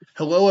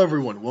Hello,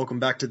 everyone. Welcome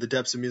back to the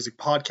Depths of Music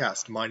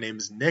podcast. My name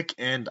is Nick,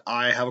 and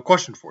I have a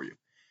question for you.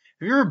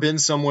 Have you ever been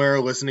somewhere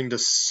listening to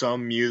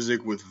some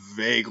music with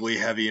vaguely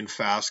heavy and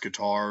fast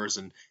guitars,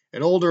 and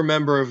an older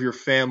member of your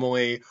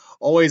family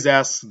always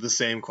asks the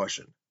same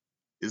question?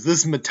 Is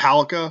this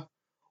Metallica?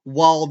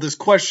 While this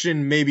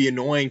question may be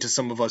annoying to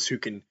some of us who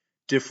can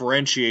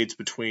differentiate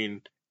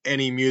between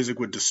any music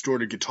with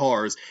distorted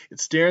guitars, it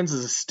stands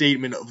as a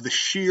statement of the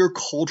sheer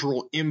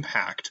cultural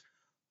impact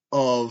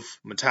of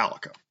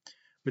Metallica.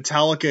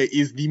 Metallica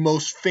is the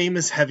most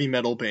famous heavy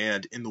metal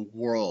band in the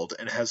world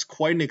and has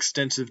quite an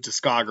extensive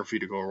discography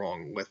to go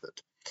along with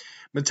it.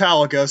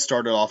 Metallica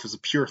started off as a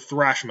pure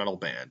thrash metal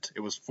band.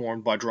 It was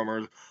formed by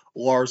drummer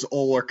Lars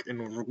Ulrich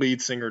and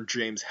lead singer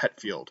James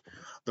Hetfield.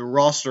 The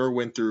roster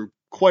went through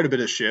quite a bit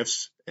of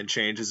shifts and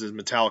changes as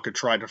Metallica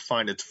tried to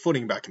find its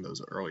footing back in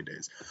those early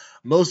days.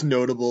 Most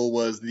notable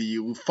was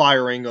the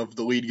firing of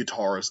the lead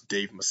guitarist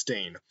Dave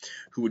Mustaine,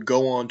 who would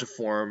go on to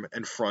form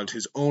and front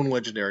his own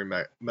legendary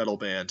metal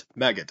band,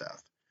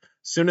 Megadeth.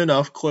 Soon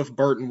enough, Cliff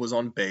Burton was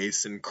on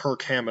bass and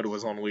Kirk Hammett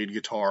was on lead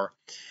guitar,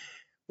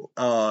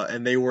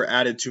 and they were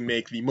added to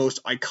make the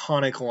most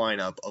iconic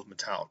lineup of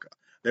Metallica.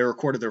 They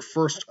recorded their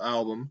first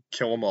album,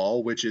 Kill 'Em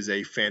All, which is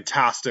a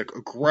fantastic,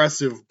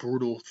 aggressive,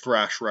 brutal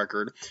thrash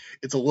record.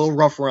 It's a little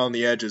rough around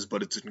the edges,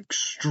 but it's an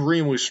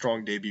extremely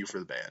strong debut for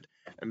the band,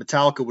 and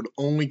Metallica would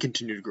only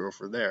continue to grow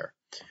from there.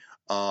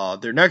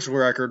 Their next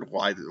record,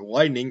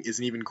 Lightning, is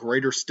an even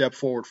greater step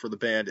forward for the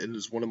band and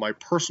is one of my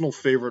personal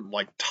favorite,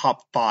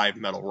 top 5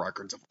 metal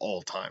records of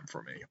all time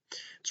for me.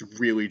 It's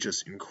really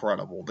just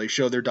incredible. They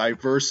show their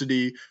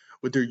diversity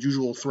with their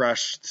usual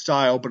thrash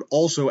style, but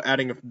also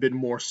adding a bit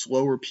more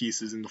slower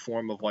pieces in the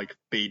form of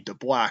Fade to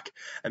Black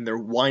and their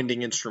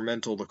winding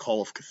instrumental, The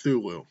Call of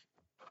Cthulhu.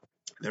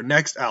 Their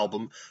next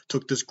album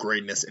took this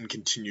greatness and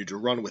continued to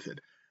run with it.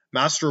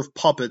 Master of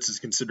Puppets is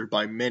considered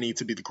by many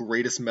to be the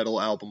greatest metal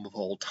album of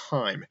all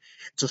time.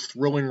 It's a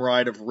thrilling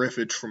ride of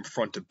riffage from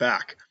front to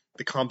back.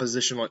 The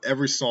composition on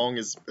every song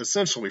is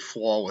essentially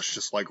flawless,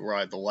 just like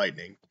Ride the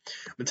Lightning.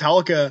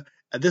 Metallica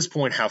at this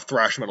point have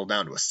thrash metal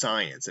down to a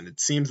science, and it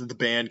seems that the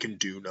band can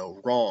do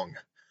no wrong.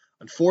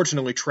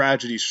 Unfortunately,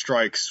 tragedy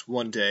strikes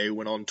one day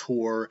when on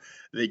tour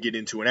they get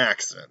into an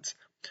accident.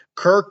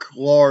 Kirk,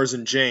 Lars,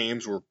 and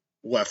James were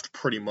left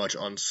pretty much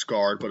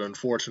unscarred, but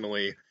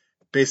unfortunately,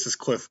 bassist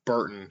Cliff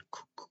Burton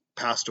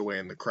passed away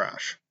in the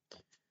crash.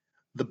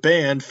 The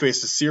band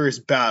faced a serious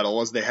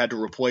battle as they had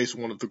to replace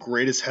one of the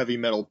greatest heavy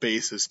metal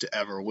bassists to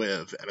ever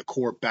live and a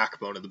core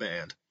backbone of the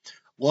band.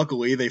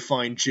 Luckily, they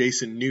find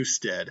Jason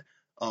Newsted,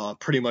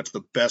 pretty much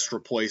the best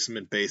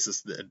replacement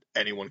bassist that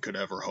anyone could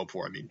ever hope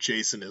for. I mean,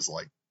 Jason is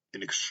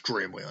an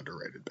extremely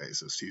underrated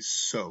bassist. He's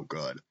so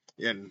good.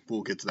 And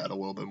we'll get to that a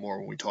little bit more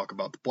when we talk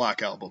about the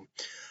Black Album.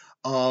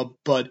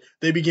 But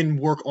they begin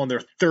work on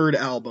their third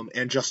album,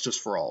 And Justice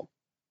for All.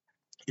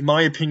 In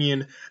my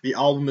opinion, the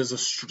album is a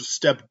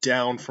step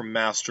down from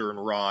Master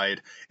and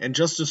Ride, and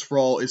Justice for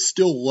All is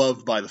still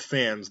loved by the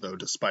fans, though,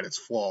 despite its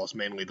flaws,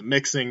 mainly the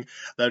mixing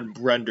that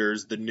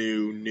renders the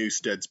new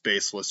Newsted's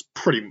bassless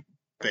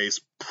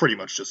pretty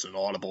much just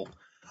inaudible.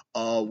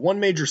 One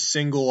major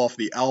single off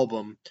the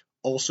album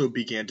also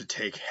began to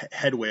take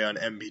headway on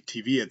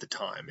MTV at the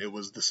time. It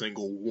was the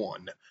single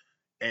One.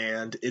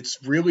 And it's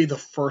really the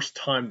first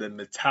time that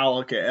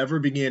Metallica ever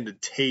began to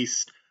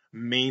taste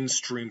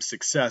mainstream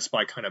success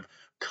by kind of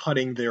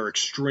cutting their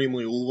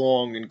extremely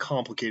long and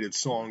complicated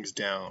songs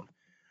down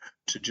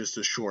to just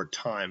a short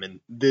time. And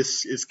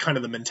this is kind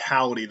of the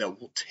mentality that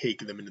will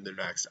take them into their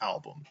next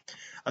album.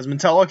 As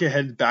Metallica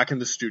headed back in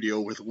the studio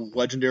with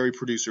legendary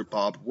producer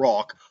Bob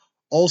Rock,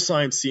 all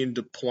signs seemed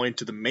to point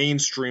to the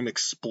mainstream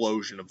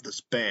explosion of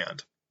this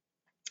band.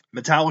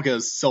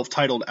 Metallica's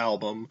self-titled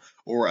album,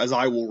 or as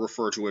I will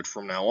refer to it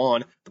from now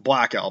on, the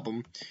Black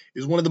Album,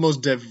 is one of the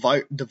most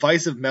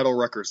divisive metal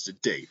records to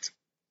date.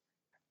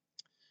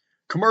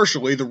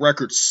 Commercially, the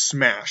record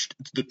smashed.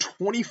 It's the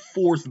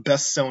 24th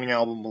best-selling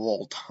album of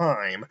all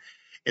time.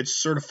 It's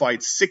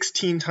certified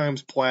 16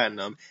 times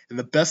platinum, and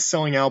the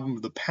best-selling album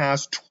of the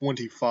past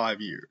 25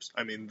 years.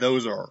 I mean,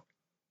 those are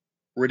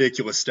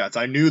ridiculous stats.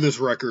 I knew this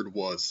record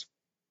was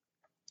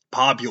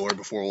popular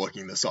before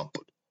looking this up,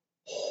 but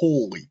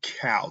holy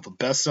cow, the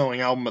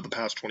best-selling album of the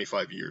past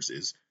 25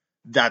 years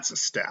that's a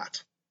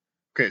stat.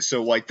 Okay,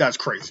 so, that's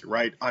crazy,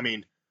 right? I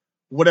mean,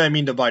 what do I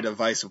mean by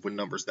divisive when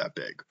numbers that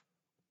big?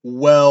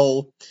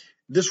 Well,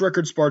 this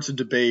record sparks a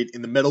debate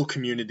in the metal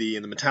community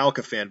and the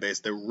Metallica fan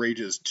base that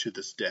rages to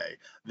this day.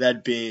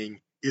 That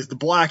being, is the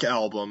Black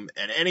Album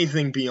and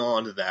anything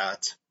beyond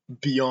that,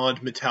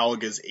 beyond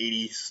Metallica's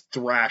 80s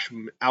thrash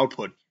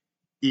output,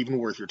 even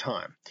worth your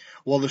time?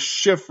 Well, the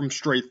shift from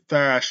straight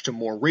thrash to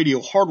more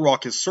radio hard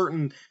rock is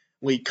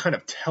certainly kind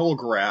of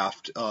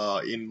telegraphed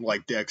in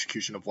the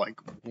execution of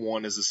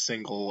One as a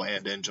single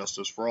and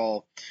Justice for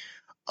All.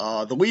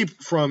 The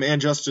leap from And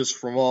Justice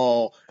for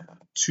All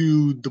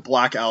to the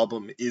Black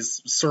Album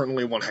is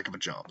certainly one heck of a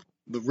jump.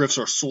 The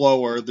riffs are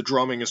slower, the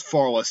drumming is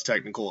far less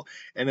technical,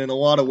 and in a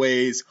lot of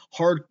ways,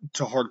 hard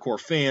to hardcore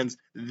fans,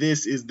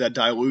 this is the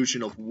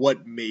dilution of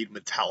what made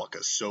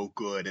Metallica so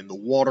good, and the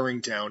watering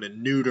down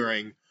and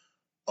neutering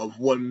of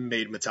what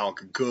made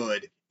Metallica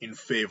good in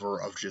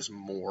favor of just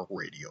more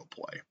radio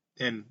play.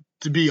 And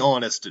to be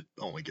honest, it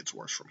only gets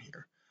worse from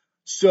here.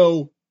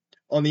 So,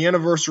 on the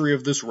anniversary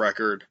of this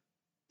record,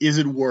 is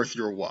it worth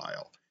your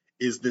while?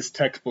 Is this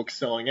textbook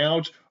selling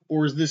out,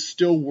 or is this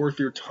still worth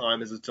your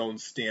time as its own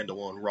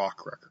standalone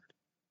rock record?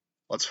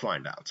 Let's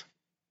find out.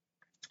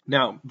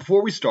 Now,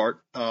 before we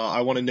start,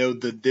 I want to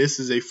note that this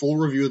is a full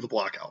review of the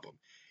Black Album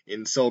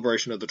in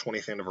celebration of the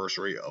 20th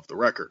anniversary of the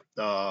record.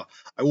 I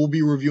will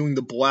be reviewing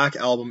the Black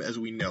Album as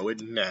we know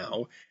it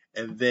now,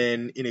 and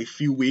then in a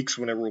few weeks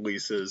when it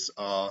releases,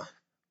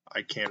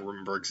 I can't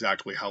remember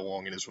exactly how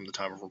long it is from the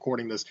time of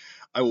recording this,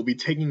 I will be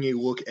taking a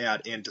look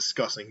at and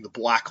discussing the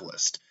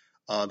Blacklist.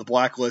 The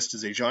Blacklist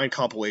is a giant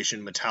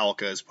compilation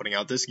Metallica is putting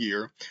out this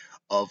year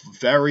of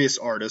various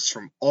artists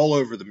from all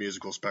over the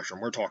musical spectrum.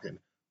 We're talking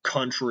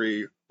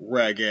country,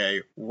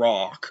 reggae,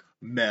 rock,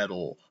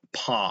 metal,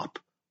 pop,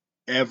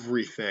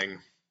 everything.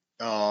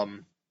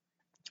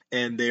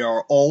 And they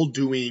are all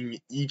doing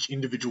each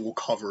individual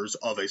covers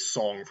of a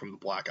song from the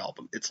Black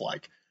Album. It's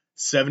like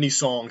 70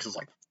 songs, it's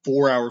like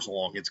 4 hours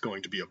long. It's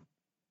going to be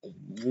a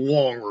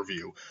long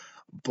review.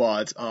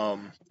 But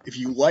if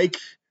you like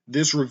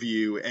this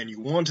review and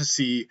you want to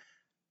see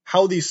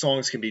how these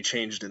songs can be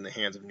changed in the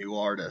hands of new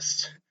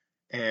artists,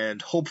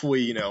 and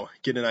hopefully,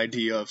 get an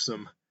idea of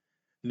some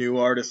new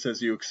artists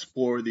as you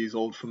explore these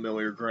old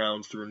familiar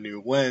grounds through a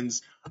new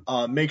lens,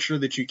 make sure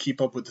that you keep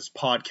up with this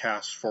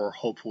podcast for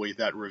hopefully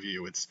that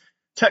review. It's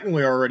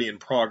technically already in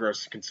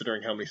progress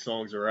considering how many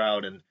songs are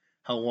out and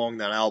how long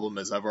that album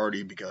is. I've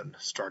already begun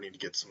starting to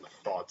get some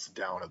thoughts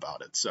down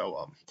about it.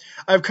 So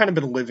I've kind of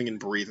been living and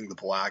breathing the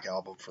Black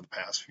Album for the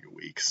past few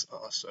weeks.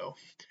 So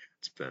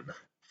it's been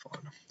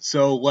fun.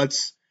 So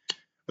let's,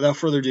 without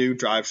further ado,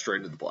 dive straight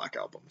into the Black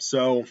Album.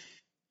 So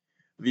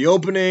the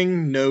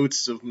opening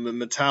notes of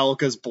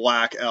Metallica's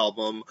Black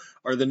Album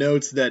are the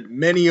notes that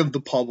many of the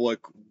public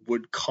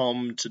would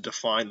come to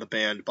define the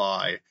band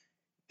by,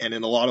 and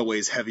in a lot of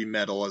ways heavy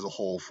metal as a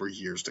whole for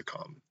years to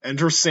come.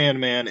 Enter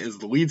Sandman is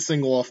the lead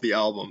single off the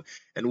album,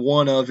 and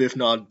one of, if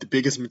not the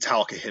biggest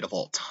Metallica hit of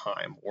all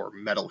time, or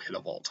metal hit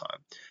of all time.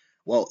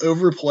 While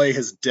Overplay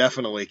has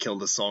definitely killed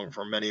the song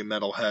for many a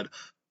metalhead,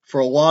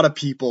 for a lot of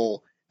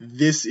people,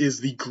 this is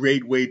the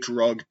gateway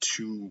drug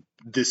to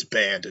this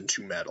band and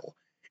to metal.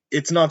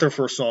 It's not their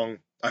first song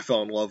I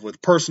fell in love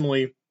with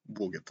personally.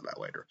 We'll get to that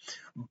later.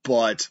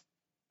 But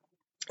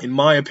in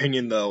my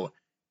opinion, though,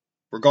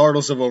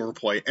 regardless of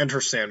Overplay,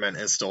 Enter Sandman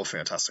is still a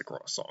fantastic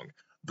rock song.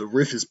 The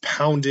riff is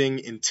pounding,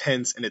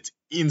 intense, and it's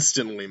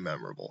instantly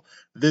memorable.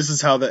 This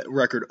is how that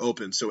record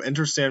opens, so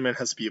Enter Sandman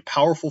has to be a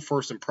powerful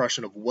first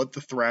impression of what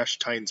the Thrash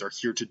Titans are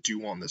here to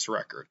do on this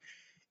record.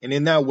 And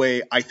in that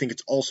way, I think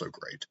it's also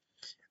great.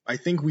 I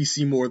think we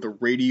see more of the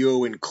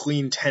radio and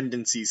clean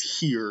tendencies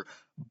here,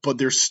 but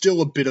there's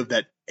still a bit of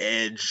that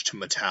edge to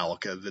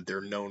Metallica that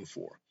they're known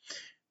for.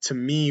 To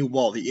me,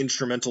 while the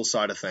instrumental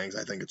side of things,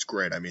 I think it's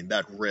great. I mean,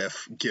 that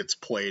riff gets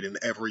played in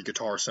every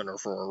Guitar Center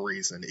for a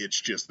reason. It's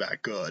just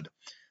that good.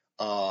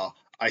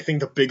 I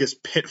think the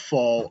biggest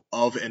pitfall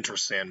of Enter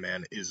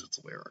Sandman is its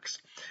lyrics.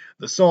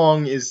 The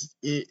song is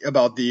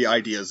about the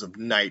ideas of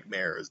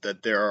nightmares,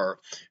 that there are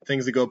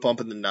things that go bump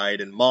in the night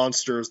and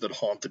monsters that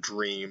haunt the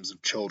dreams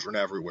of children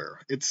everywhere.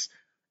 It's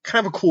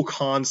kind of a cool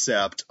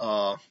concept,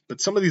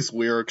 but some of these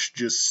lyrics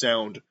just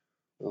sound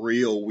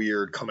real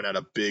weird coming out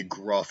of big,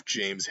 gruff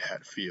James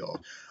Hetfield,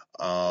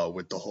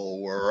 with the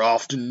whole "we're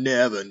off to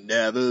Never,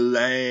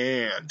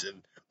 Neverland,"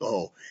 and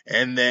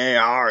and they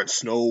aren't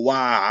Snow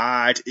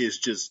White is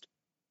just,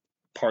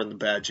 pardon the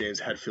bad James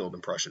Hetfield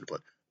impression,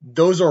 but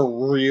those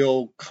are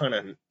real kind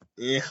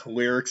of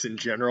lyrics in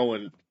general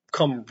and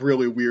come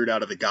really weird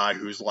out of the guy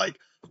who's like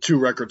 2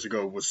 records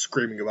ago was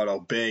screaming about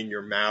obeying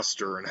your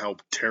master and how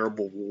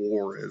terrible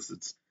war is.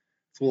 It's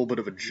a little bit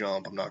of a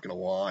jump, I'm not going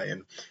to lie.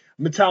 And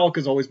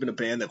Metallica's always been a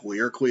band that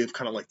lyrically have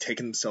kind of like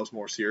taken themselves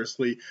more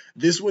seriously.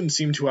 This wouldn't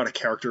seem too out of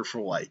character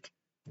for like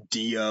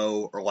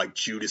Dio or like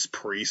Judas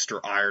Priest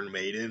or Iron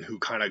Maiden, who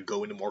kind of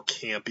go into more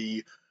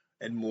campy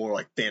and more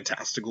like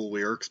fantastical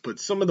lyrics, but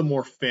some of the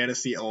more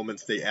fantasy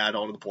elements they add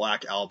onto the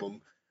Black Album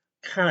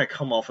kind of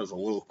come off as a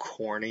little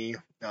corny,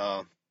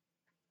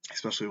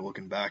 especially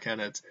looking back at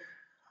it.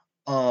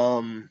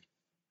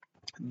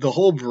 The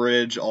whole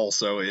bridge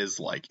also is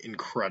like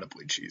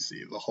incredibly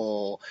cheesy. The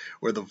whole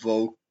where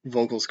the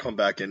vocals come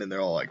back in and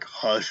they're all like,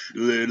 "Hush,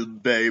 little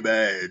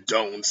baby,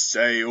 don't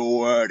say a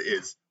word,"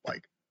 is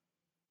like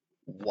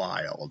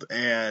wild.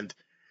 And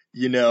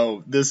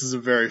this is a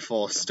very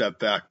full step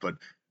back, but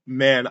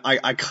man,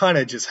 I kind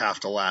of just have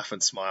to laugh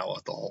and smile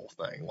at the whole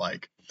thing.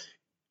 Like,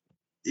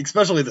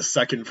 especially the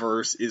second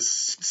verse is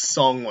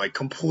sung like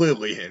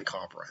completely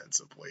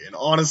incomprehensibly. And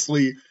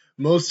honestly,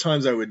 most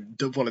times I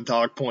would want to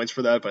dock points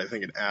for that, but I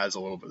think it adds a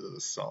little bit of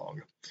the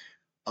song.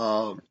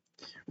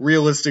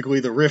 realistically,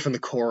 the riff and the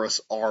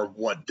chorus are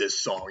what this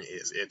song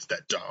is. It's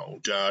that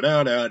don't da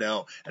da da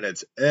da, and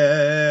it's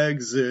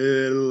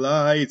exit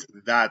lights.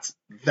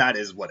 That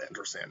is what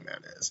Enter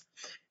Sandman is,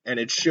 and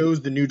it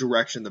shows the new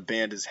direction the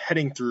band is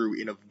heading through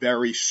in a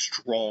very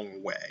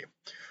strong way.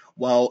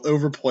 While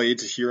overplayed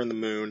to Here in the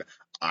Moon,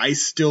 I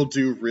still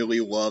do really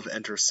love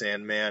Enter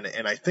Sandman,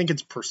 and I think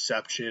its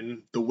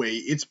perception, the way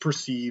it's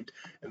perceived,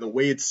 and the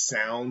way it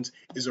sounds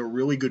is a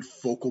really good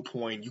focal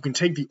point. You can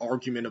take the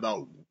argument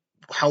about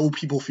how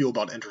people feel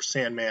about Enter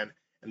Sandman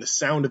and the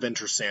sound of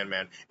Enter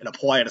Sandman and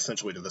apply it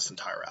essentially to this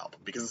entire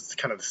album because it's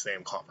kind of the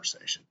same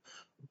conversation.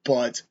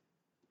 But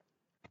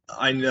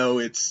I know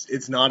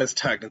it's not as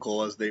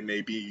technical as they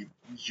maybe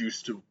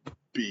used to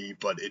be,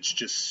 but it's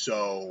just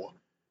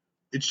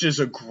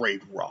a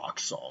great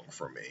rock song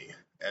for me.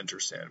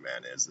 Enter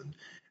Sandman is, and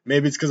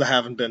maybe it's because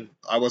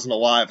I wasn't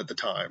alive at the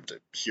time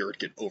to hear it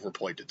get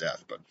overplayed to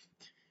death. But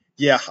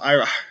yeah,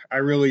 I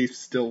really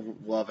still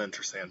love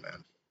Enter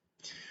Sandman.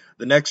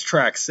 The next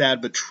track,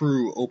 Sad But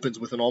True, opens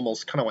with an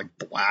almost kind of like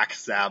Black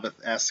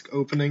Sabbath-esque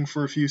opening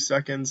for a few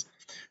seconds.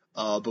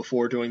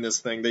 Before doing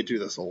this thing, they do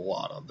this a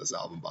lot on this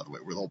album, by the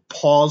way, where they'll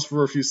pause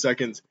for a few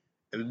seconds,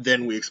 and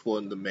then we explode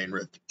into the main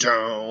riff.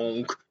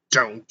 Donk,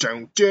 donk,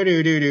 donk, do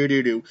do do do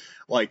do do.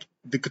 Like,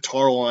 the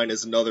guitar line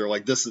is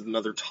this is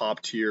another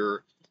top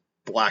tier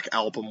Black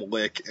Album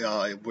lick,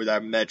 where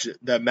that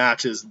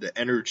matches the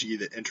energy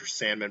that Enter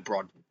Sandman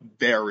brought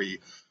very,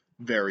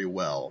 very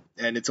well.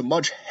 And it's a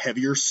much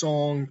heavier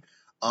song.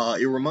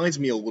 It reminds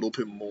me a little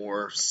bit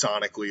more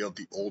sonically of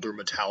the older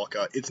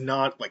Metallica. It's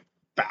not like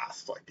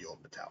fast like the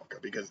old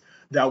Metallica because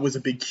that was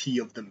a big key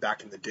of them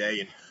back in the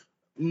day,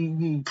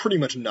 and pretty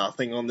much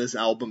nothing on this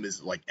album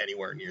is like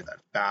anywhere near that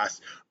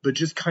fast. But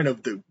just kind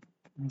of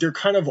they're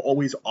kind of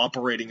always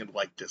operating in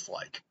like this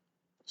like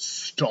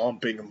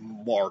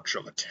stomping march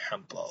of a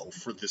tempo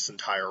for this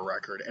entire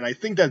record, and I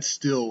think that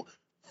still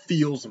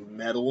feels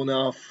metal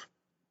enough,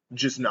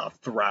 just not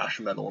thrash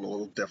metal and a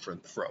little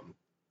different from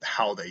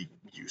how they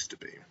used to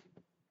be.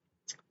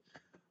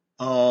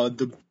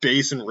 The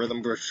bass and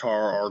rhythm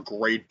guitar are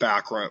great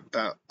backbone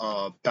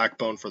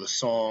for the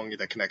song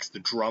that connects the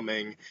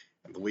drumming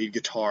and the lead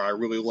guitar. I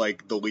really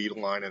like the lead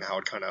line and how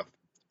it kind of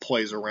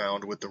plays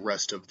around with the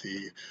rest of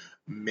the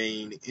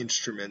main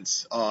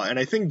instruments. And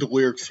I think the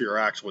lyrics here are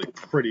actually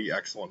pretty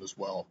excellent as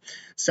well.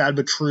 Sad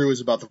But True is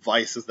about the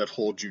vices that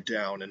hold you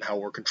down and how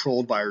we're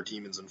controlled by our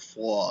demons and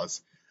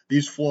flaws.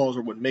 These flaws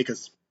are what make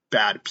us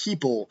bad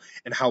people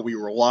and how we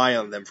rely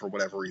on them for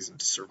whatever reason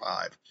to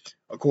survive.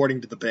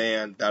 According to the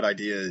band, that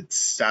idea is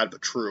sad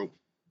but true.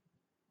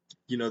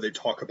 They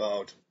talk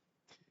about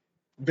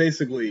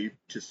basically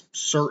just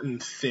certain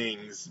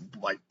things,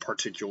 like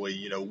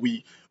particularly,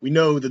 we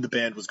know that the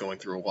band was going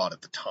through a lot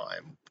at the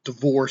time.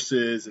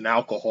 Divorces and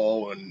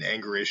alcohol and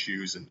anger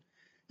issues, and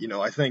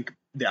I think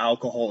the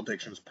alcohol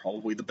addiction is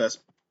probably the best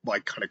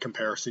like kind of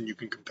comparison you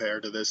can compare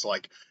to this,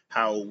 like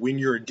how when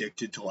you're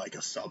addicted to like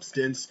a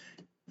substance,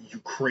 you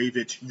crave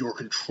it, you're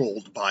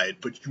controlled by it,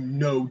 but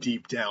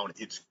deep down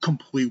it's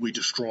completely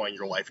destroying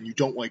your life and you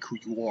don't like who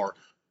you are,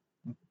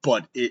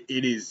 but it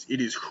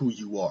is who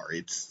you are.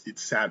 It's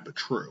sad but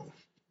true.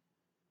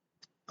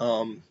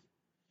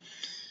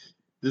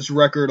 This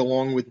record,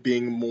 along with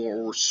being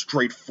more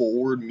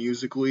straightforward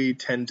musically,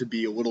 tend to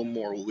be a little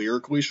more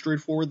lyrically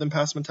straightforward than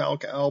past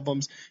Metallica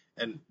albums,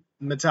 and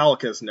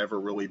Metallica has never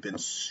really been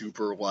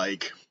super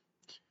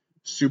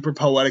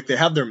poetic. They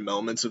have their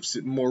moments of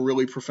more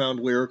really profound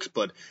lyrics,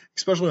 but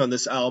especially on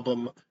this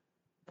album,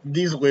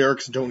 these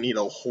lyrics don't need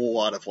a whole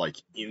lot of like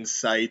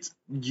insight.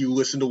 You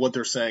listen to what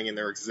they're saying and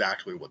they're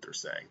exactly what they're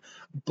saying.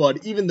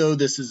 But even though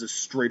this is a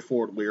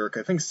straightforward lyric,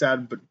 I think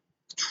Sad But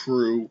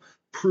True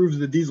proves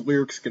that these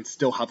lyrics can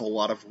still have a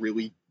lot of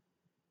really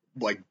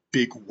like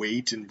big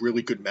weight and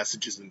really good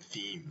messages and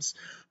themes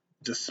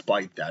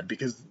despite that,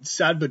 because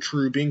Sad But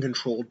True, being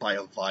controlled by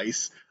a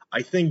vice,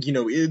 I think,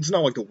 it's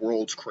not like the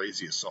world's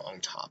craziest song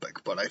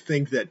topic, but I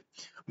think that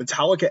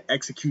Metallica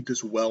execute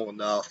this well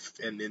enough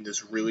and in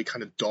this really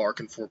kind of dark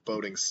and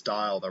foreboding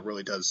style that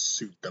really does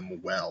suit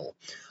them well.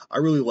 I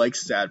really like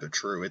Sad But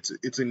True.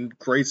 It's a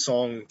great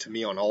song to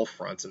me on all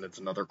fronts, and it's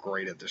another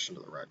great addition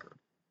to the record.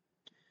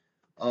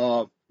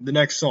 The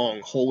next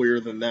song, Holier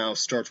Than Thou,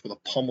 starts with a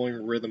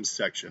pummeling rhythm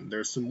section.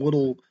 There's some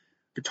little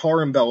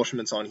guitar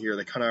embellishments on here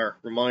that kind of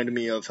remind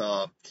me of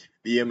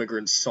the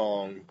Immigrants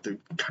song. The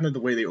kind of the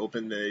way they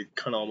open, they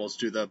kind of almost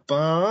do the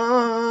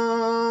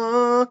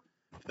ba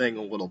thing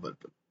a little bit,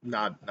 but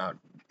not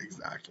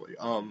exactly.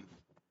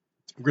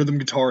 Rhythm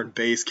guitar and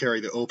bass carry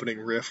the opening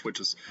riff,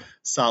 which is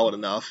solid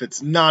enough.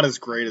 It's not as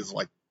great as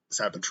like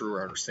Sad But True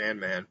or Enter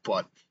Sandman,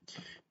 but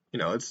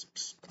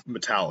it's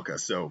Metallica,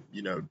 so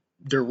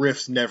their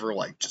riffs never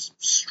like just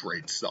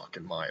straight suck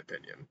in my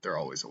opinion. They're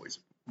always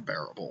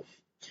bearable.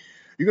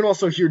 You can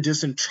also hear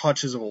distant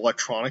touches of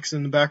electronics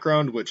in the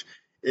background, which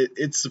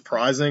it's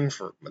surprising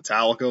for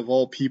Metallica of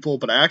all people,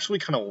 but I actually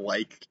kind of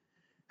like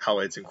how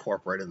it's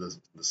incorporated in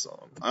the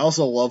song. I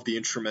also love the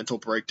instrumental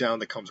breakdown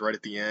that comes right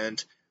at the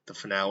end, the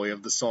finale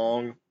of the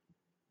song.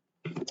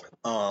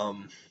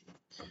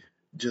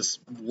 just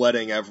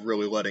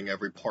really letting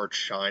every part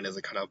shine as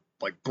it kind of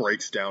like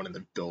breaks down and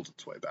then builds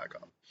its way back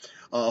up.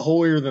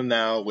 Holier Than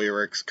Thou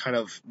lyrics, kind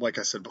of like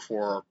I said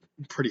before, are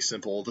pretty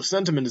simple. The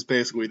sentiment is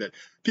basically that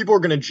people are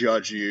going to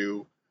judge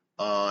you,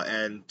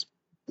 and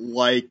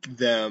like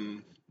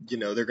them,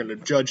 they're going to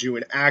judge you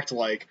and act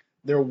like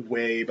they're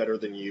way better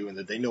than you and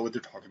that they know what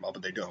they're talking about,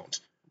 but they don't.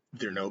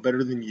 They're no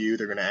better than you.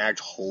 They're going to act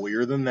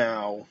holier than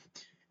thou,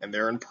 and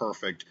they're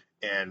imperfect,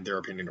 and their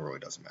opinion really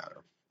doesn't matter.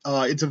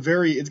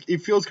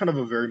 It feels kind of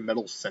a very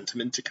metal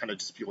sentiment to kind of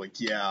just be like,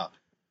 yeah,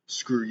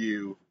 screw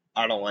you,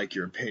 I don't like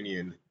your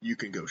opinion, you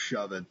can go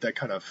shove it. That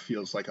kind of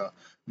feels like a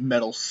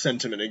metal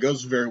sentiment. It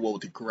goes very well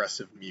with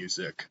aggressive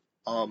music.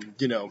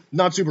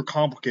 Not super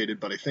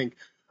complicated, but I think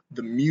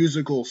the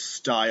musical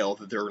style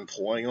that they're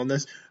employing on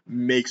this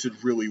makes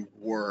it really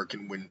work.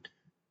 And when,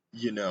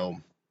 you know,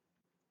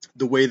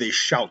 the way they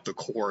shout the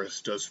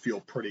chorus does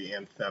feel pretty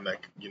anthemic.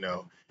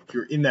 If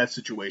you're in that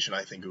situation,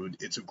 I think it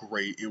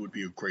would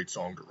be a great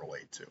song to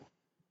relate to.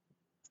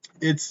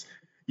 It's,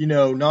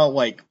 not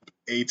like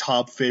a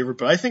top favorite,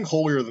 but I think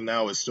Holier Than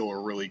Thou is still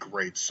a really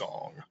great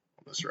song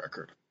on this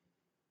record.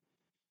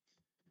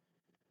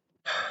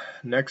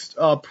 Next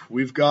up,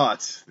 we've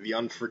got The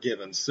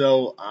Unforgiven.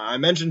 So, I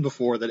mentioned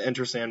before that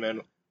Enter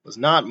Sandman was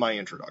not my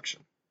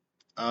introduction.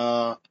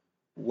 Uh,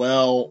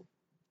 well,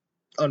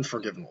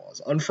 Unforgiven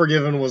was.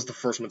 Unforgiven was the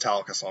first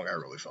Metallica song I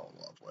really fell in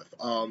love with.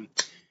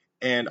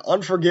 And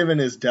Unforgiven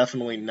is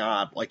definitely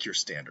not like your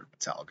standard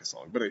Metallica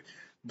song, but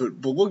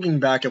looking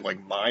back at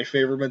like my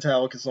favorite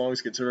Metallica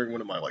songs, considering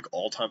one of my like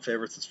all-time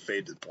favorites is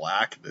Fade to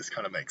Black, this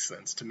kind of makes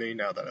sense to me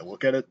now that I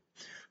look at it.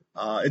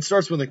 It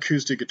starts with an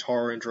acoustic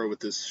guitar intro with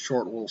this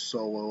short little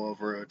solo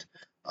over it.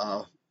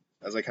 Uh,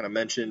 as I kind of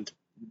mentioned,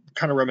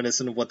 kind of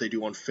reminiscent of what they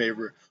do on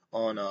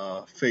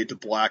Fade to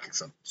Black,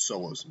 except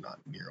solo's not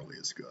nearly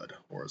as good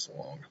or as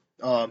long.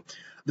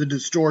 The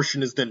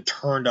distortion is then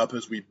turned up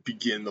as we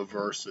begin the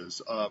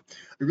verses. I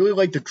really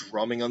like the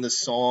drumming on this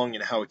song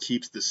and how it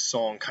keeps this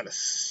song kind of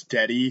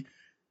steady.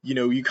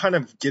 You kind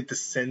of get the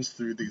sense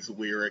through these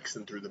lyrics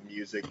and through the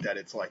music that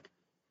it's like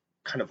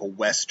kind of a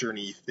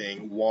westerny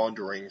thing,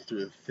 wandering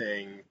through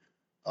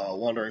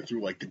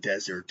like the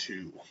desert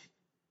to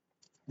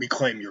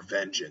reclaim your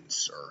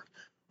vengeance or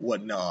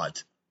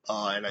whatnot.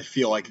 And I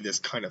feel like this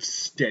kind of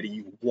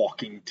steady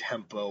walking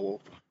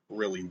tempo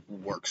really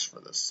works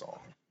for this song.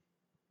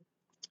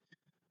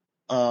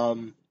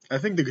 I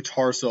think the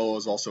guitar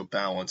solos also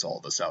balance all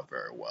this out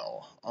very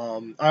well.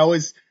 I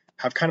always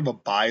have kind of a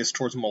bias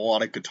towards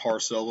melodic guitar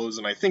solos,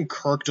 and I think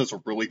Kirk does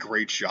a really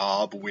great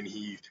job when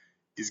he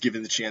is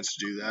given the chance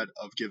to do that,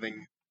 of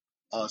giving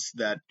us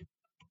that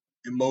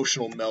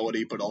emotional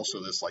melody, but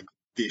also this like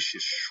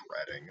vicious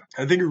shredding.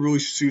 I think it really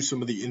suits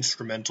some of the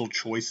instrumental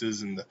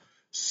choices and the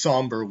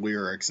somber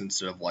lyrics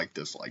instead of like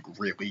this like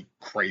really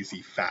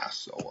crazy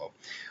fast solo.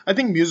 I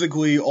think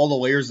musically, all the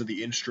layers of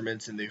the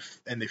instruments and the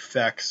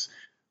effects,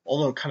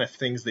 all the kind of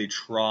things they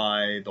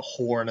try, the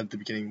horn at the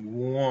beginning,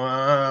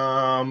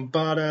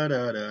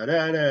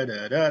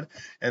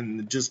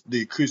 and just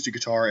the acoustic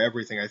guitar,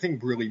 everything, I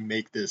think really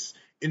make this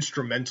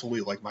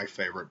instrumentally like my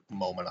favorite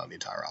moment on the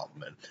entire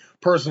album. And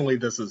personally,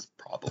 this is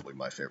probably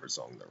my favorite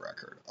song on the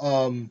record.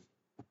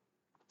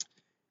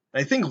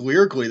 I think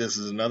lyrically, this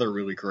is another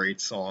really great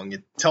song.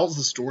 It tells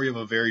the story of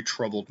a very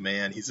troubled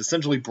man. He's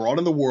essentially brought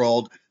in the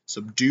world,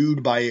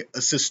 subdued by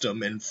a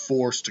system, and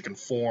forced to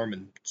conform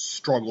and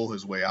struggle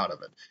his way out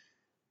of it.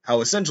 How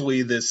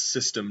essentially this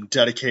system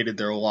dedicated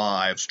their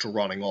lives to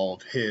running all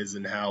of his,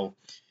 and how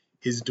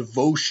his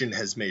devotion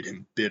has made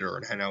him bitter,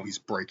 and how he's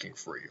breaking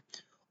free.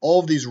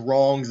 All of these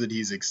wrongs that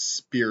he's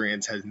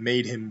experienced has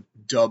made him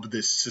dub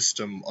this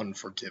system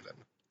Unforgiven.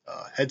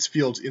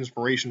 Hetfield's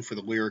inspiration for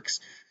the lyrics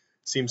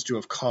seems to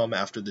have come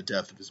after the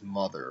death of his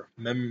mother.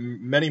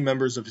 Many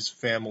members of his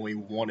family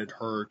wanted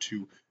her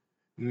to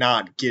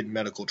not get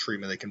medical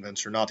treatment. They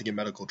convinced her not to get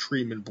medical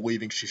treatment,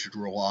 believing she should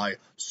rely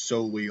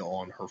solely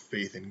on her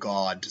faith in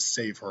God to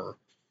save her.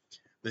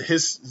 The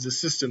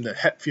system that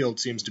Hetfield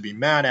seems to be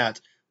mad at,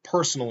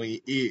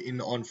 personally,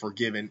 in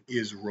Unforgiven,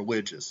 is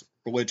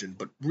religion.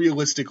 But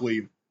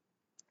realistically,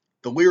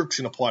 the lyrics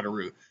can apply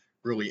to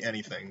really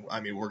anything.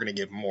 I mean, we're going to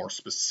get more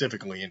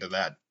specifically into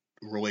that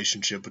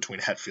relationship between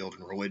Hetfield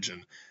and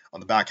religion on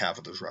the back half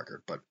of this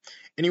record. But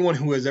anyone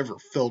who has ever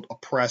felt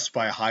oppressed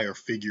by a higher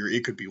figure,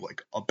 it could be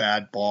like a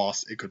bad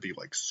boss, it could be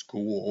like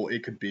school,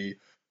 it could be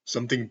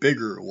something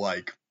bigger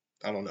like,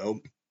 I don't know,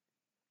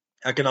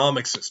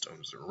 economic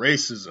systems or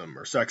racism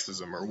or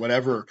sexism or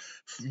whatever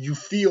you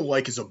feel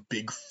like is a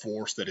big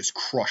force that is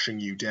crushing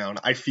you down.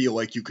 I feel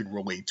like you can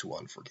relate to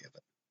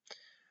Unforgiven.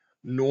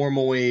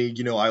 Normally,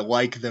 I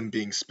like them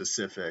being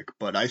specific,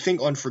 but I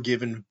think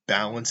Unforgiven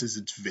balances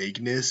its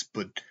vagueness,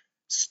 but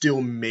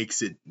still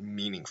makes it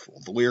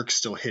meaningful. The lyrics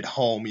still hit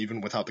home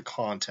even without the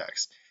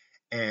context.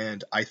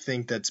 And I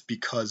think that's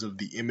because of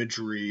the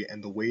imagery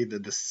and the way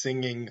that the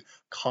singing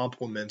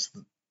complements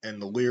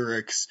and the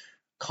lyrics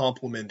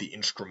complement the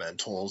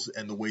instrumentals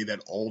and the way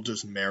that all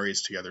just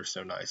marries together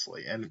so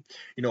nicely. And,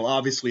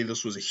 obviously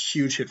this was a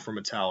huge hit for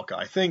Metallica.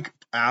 I think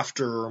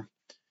after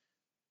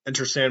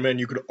Enter Sandman,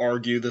 you could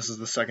argue this is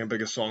the second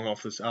biggest song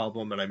off this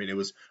album, and I mean, it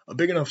was a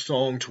big enough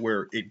song to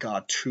where it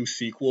got two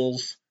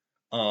sequels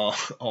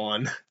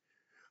on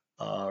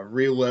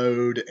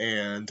Reload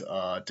and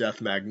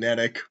Death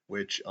Magnetic,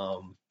 which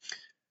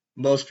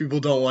most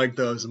people don't like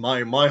those.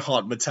 My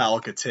hot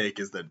Metallica take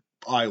is that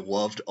I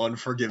loved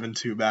Unforgiven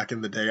 2 back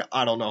in the day.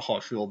 I don't know how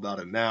I feel about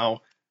it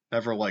now.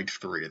 Never liked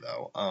 3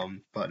 though.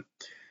 But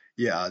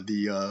yeah,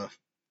 the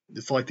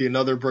it's like the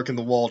Another Brick in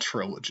the Wall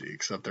trilogy,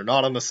 except they're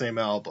not on the same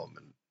album,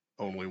 and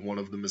only one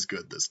of them is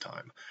good this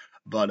time.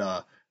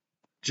 But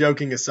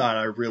joking aside,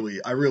 I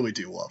really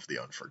do love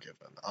the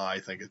Unforgiven. I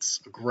think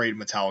it's a great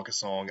Metallica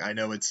song. I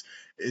know it's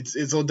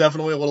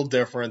definitely a little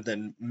different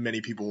than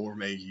many people were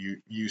maybe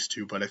used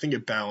to, but I think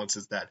it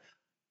balances that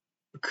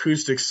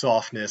acoustic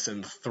softness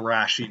and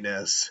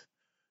thrashiness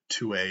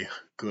to a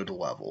good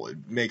level. It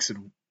makes it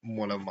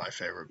one of my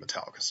favorite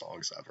Metallica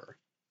songs ever.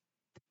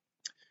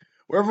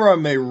 Wherever I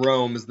May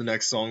Roam is the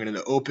next song, and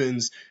it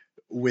opens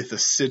with a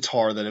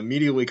sitar that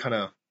immediately kind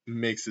of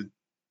makes it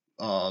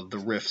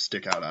the riff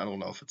stick out. I don't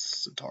know if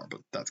it's sitar, but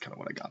that's kind of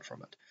what I got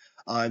from it.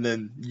 And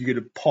then you get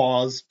a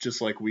pause,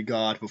 just like we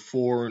got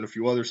before in a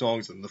few other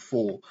songs, and the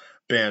full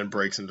band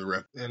breaks into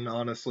riff. And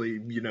honestly,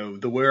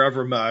 the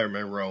Wherever I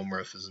May Roam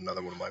riff is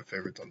another one of my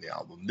favorites on the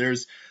album.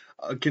 There's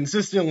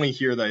consistently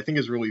here that I think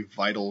is really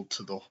vital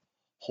to the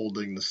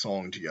holding the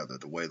song together,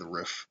 the way the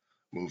riff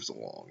moves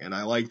along. And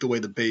I like the way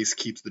the bass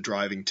keeps the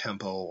driving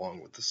tempo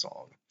along with the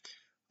song.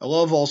 I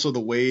love also the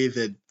way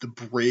that the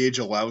bridge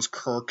allows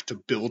Kirk to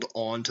build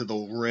onto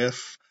the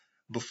riff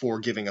before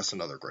giving us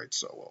another great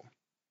solo.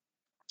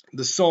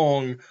 The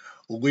song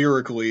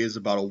lyrically is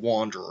about a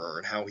wanderer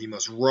and how he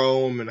must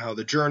roam and how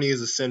the journey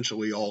is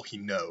essentially all he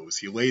knows.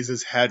 He lays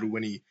his head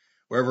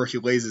wherever he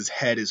lays his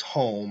head is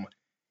home.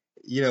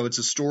 It's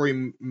a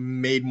story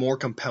made more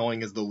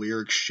compelling as the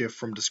lyrics shift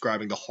from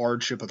describing the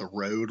hardship of the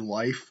road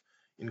life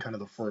in kind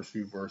of the first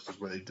few verses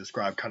where they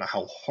describe kind of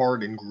how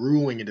hard and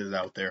grueling it is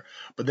out there,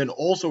 but then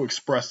also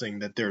expressing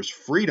that there's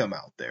freedom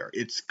out there.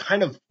 It's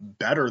kind of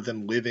better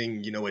than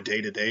living, a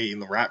day to day in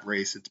the rat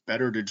race. It's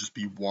better to just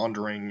be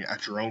wandering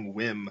at your own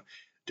whim,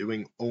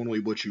 doing only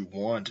what you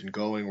want and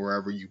going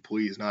wherever you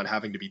please, not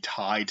having to be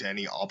tied to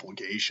any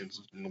obligations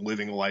and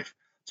living a life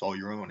that's all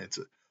your own. It's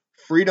a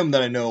freedom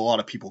that I know a lot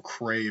of people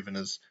crave, and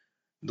as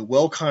the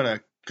well kind of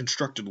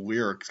constructed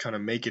lyrics kind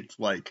of make it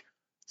like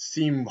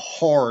seem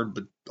hard,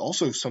 but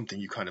also something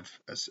you kind of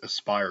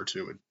aspire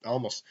to. It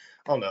almost,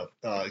 I don't know,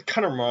 it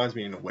kind of reminds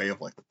me in a way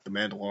of like The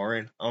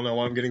Mandalorian. I don't know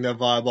why I'm getting that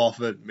vibe off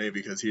of it.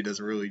 Maybe because he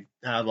doesn't really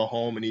have a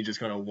home and he just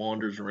kind of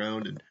wanders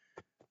around and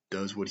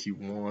does what he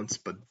wants.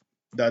 But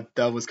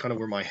that was kind of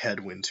where my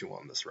head went to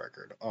on this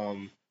record,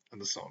 on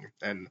the song.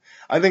 And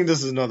I think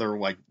this is another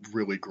like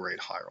really great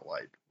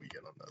highlight we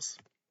get on this.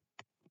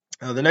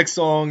 The next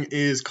song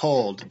is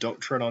called Don't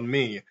Tread on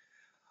Me.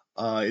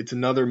 It's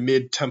another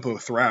mid-tempo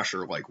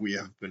thrasher like we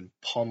have been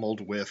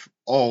pummeled with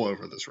all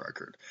over this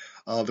record.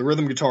 The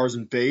rhythm guitars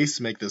and bass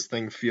make this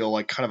thing feel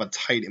like kind of a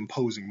tight,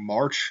 imposing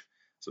march.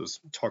 So I was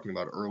talking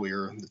about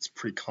earlier, it's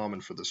pretty common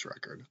for this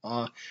record.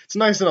 It's a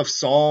nice enough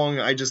song.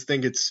 I just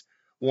think it's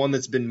one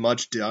that's been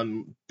much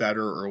done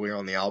better earlier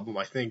on the album.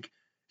 I think,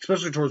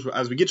 especially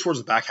as we get towards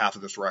the back half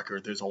of this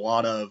record, there's a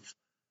lot of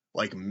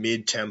like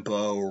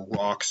mid-tempo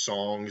rock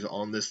songs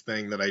on this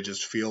thing that I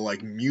just feel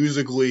like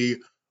musically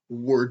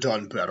were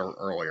done better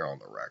earlier on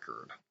the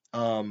record.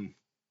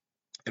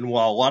 And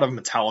while a lot of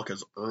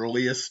Metallica's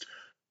earliest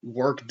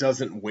work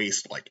doesn't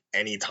waste like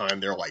any time,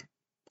 they're like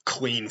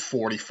clean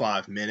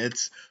 45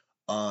 minutes.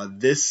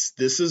 This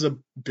is a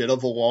bit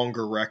of a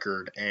longer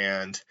record,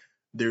 and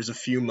there's a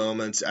few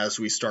moments as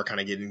we start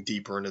kind of getting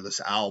deeper into this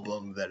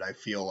album that I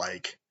feel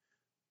like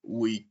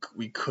we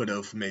could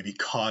have maybe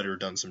cut or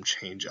done some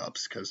change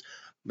ups, because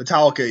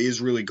Metallica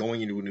is really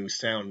going into a new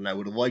sound, and I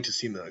would have liked to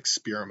see them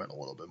experiment a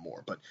little bit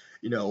more. But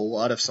a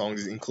lot of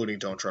songs, including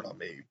Don't Tread on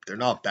Me, they're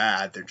not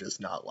bad. They're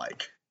just not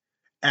like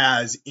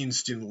as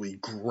instantly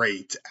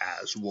great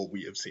as what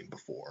we have seen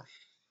before.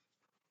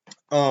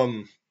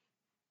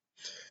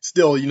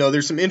 Still,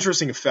 there's some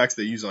interesting effects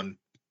they use on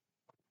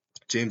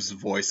James's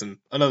voice, and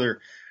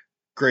another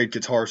great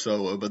guitar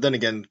solo. But then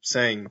again,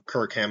 saying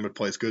Kirk Hammett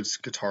plays good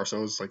guitar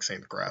solos is like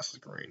saying the grass is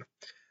green.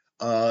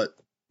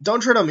 Don't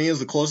Tread on Me is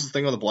the closest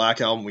thing on the Black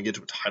Album we get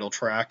to a title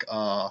track,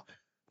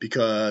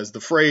 because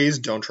the phrase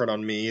Don't Tread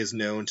on Me is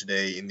known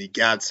today in the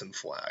Gadsden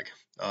flag.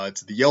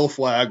 It's the yellow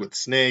flag with the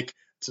snake.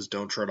 It says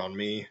Don't Tread on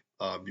Me.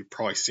 You've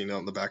probably seen it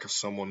on the back of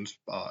someone's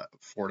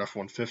Ford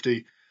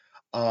F-150.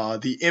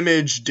 The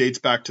image dates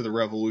back to the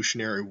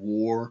Revolutionary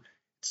War.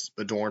 It's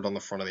adorned on the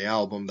front of the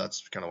album.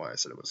 That's kind of why I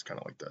said it was kind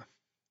of like the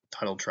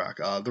title track.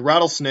 The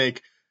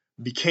rattlesnake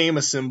became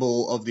a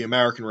symbol of the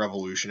American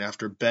Revolution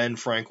after Ben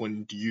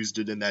Franklin used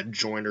it in that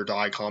Join or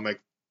Die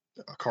comic,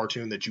 a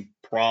cartoon that you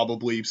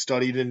probably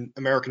studied in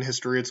American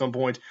history at some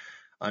point,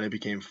 and it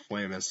became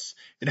famous.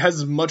 It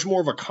has much more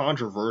of a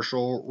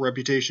controversial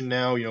reputation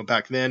now.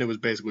 Back then it was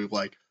basically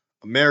like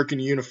American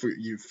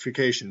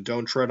unification,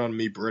 don't tread on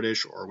me,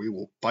 British, or we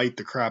will bite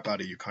the crap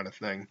out of you kind of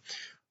thing.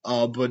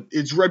 but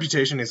its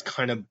reputation has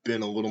kind of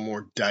been a little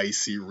more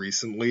dicey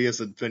recently, as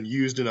it's been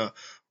used in a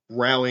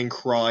rallying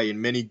cry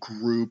in many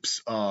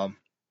groups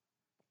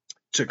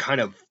to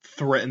kind of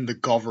threaten the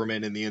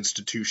government and the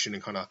institution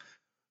and kind of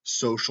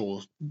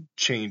social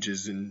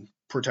changes and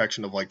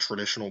protection of like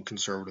traditional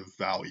conservative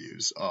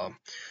values.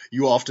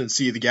 You often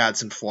see the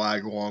Gadsden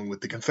flag along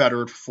with the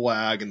Confederate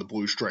flag and the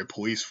blue stripe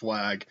police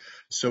flag,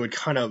 so it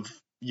kind of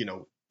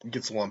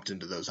gets lumped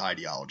into those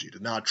ideology to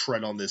not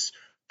tread on this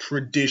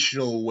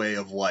traditional way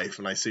of life,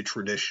 and I say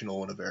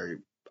traditional in a very,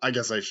 I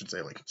guess I should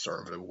say like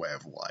conservative way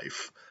of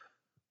life.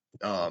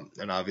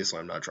 And obviously,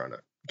 I'm not trying to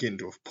get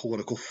into a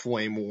political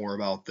flame war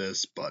about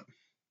this, but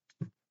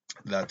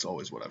that's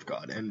always what I've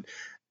got. And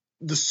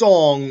the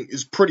song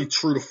is pretty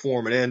true to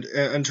form. It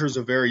enters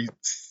a very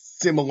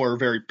similar,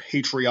 very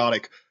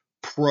patriotic,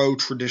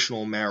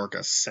 pro-traditional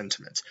America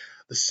sentiment.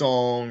 The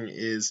song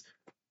is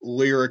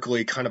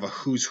lyrically kind of a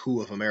who's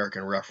who of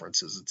American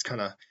references. It's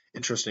kind of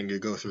interesting to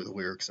go through the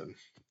lyrics and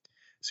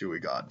see what we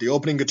got. The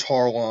opening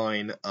guitar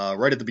line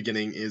right at the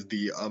beginning is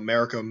the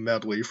America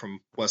medley from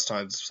West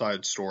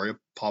Side Story, a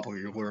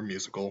popular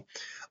musical.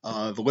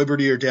 The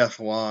Liberty or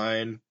Death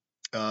line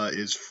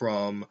is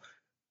from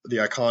the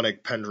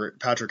iconic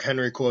Patrick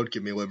Henry quote,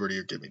 "Give me liberty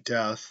or give me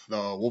death."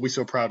 What we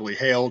so proudly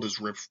hailed is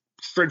ripped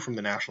straight from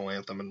the national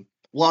anthem, and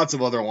lots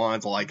of other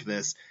lines like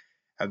this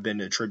have been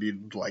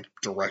attributed like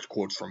direct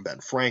quotes from Ben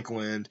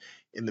Franklin.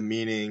 In the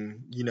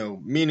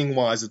meaning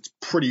wise, it's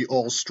pretty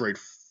all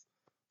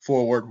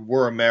straightforward.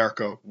 We're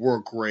America, we're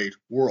great,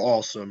 we're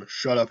awesome,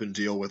 shut up and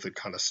deal with it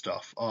kind of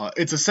stuff.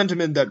 It's a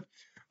sentiment that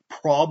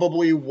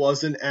probably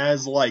wasn't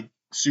as like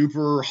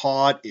super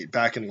hot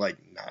back in like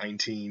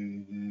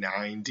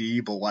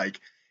 1990, but like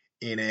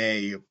in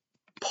a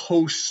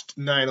post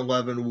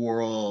 9/11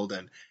 world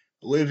and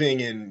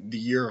living in the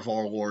year of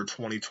our Lord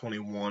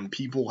 2021,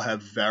 people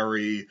have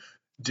very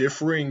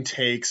differing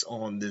takes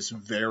on this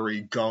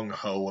very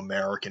gung-ho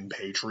American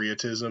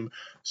patriotism.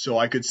 So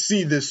I could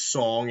see this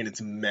song and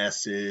its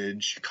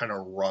message kind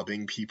of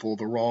rubbing people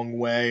the wrong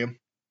way.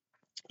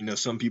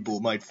 Some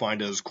people might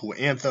find it as a cool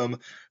anthem.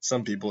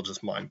 Some people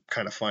just might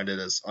kind of find it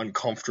as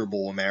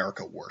uncomfortable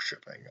America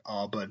worshiping.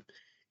 But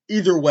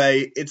either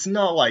way, it's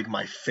not like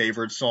my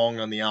favorite song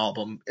on the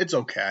album. It's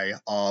okay.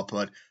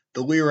 But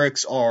the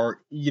lyrics are,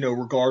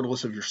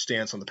 regardless of your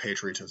stance on the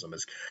patriotism,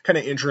 it's kind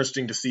of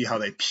interesting to see how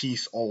they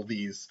piece all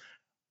these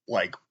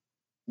like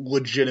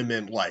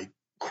legitimate like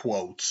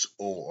quotes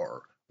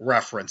or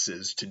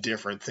references to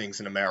different things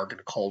in American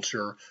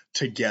culture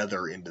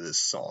together into this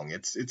song.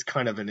 It's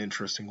kind of an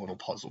interesting little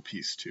puzzle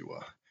piece to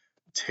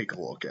take a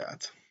look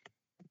at.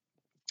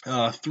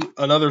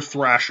 Another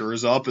thrasher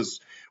is up as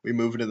we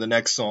move into the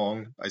next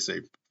song. I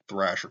say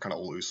thrasher kind of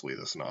loosely.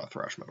 This is not a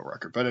thrash metal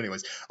record, but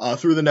anyways,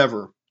 Through the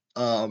Never.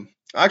 I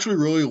actually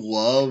really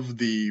love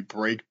the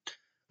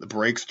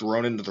breaks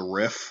thrown into the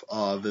riff.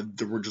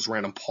 There were just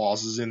random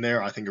pauses in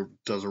there. I think it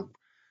does a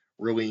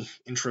really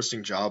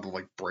interesting job of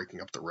like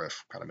breaking up the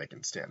riff, kind of making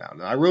it stand out.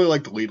 And I really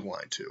like the lead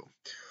line too.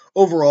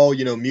 Overall,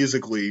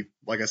 musically,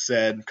 like I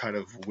said, kind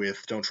of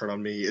with Don't Tread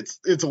on Me, it's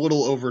a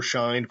little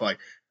overshined by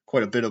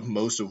quite a bit of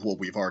most of what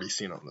we've already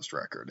seen on this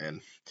record.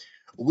 And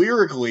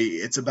lyrically,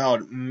 it's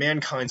about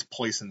mankind's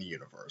place in the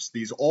universe.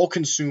 The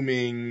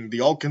all-consuming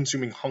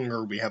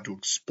hunger we have to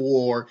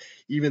explore,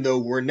 even though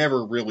we're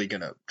never really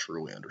gonna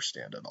truly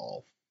understand it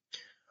all,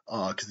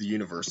 because the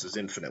universe is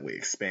infinitely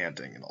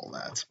expanding and all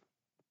that.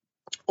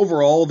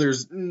 Overall,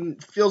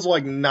 feels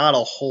like not a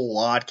whole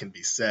lot can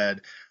be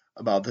said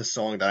about this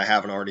song that I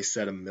haven't already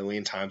said a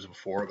million times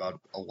before about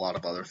a lot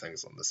of other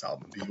things on this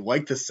album. If you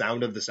like the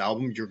sound of this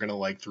album, you're gonna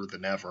like Through the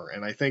Never.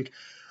 And I think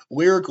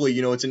lyrically,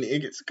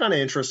 it's kind of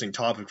interesting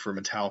topic for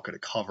Metallica to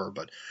cover,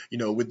 but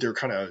with their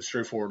kind of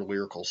straightforward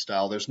lyrical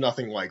style, there's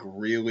nothing like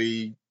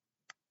really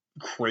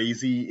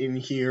crazy in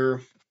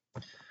here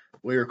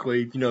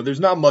lyrically. There's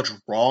not much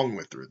wrong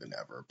with Through the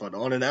Never, but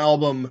on an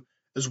album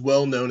as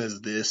well known as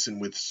this and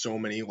with so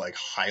many like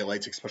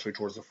highlights, especially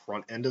towards the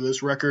front end of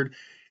this record,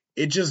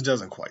 it just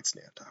doesn't quite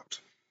stand out.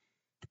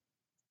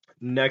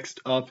 Next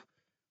up,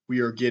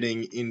 we are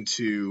getting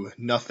into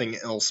Nothing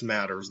Else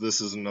Matters. This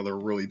is another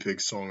really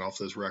big song off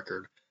this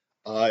record.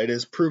 It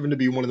has proven to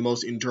be one of the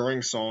most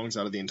enduring songs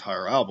out of the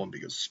entire album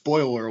because,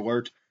 spoiler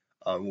alert,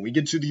 when we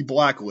get to the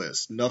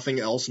Blacklist, Nothing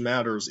Else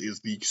Matters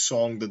is the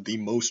song that the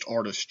most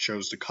artists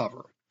chose to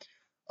cover.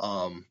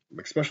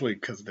 Especially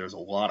because there's a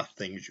lot of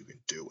things you can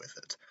do with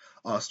it.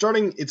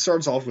 It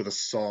starts off with a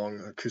song,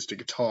 acoustic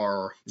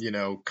guitar,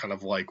 kind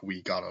of like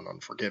we got on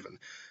Unforgiven.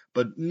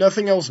 But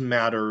Nothing Else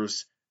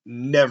Matters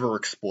never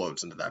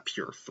explodes into that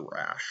pure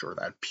thrash or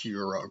that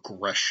pure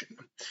aggression.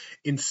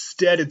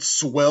 Instead, it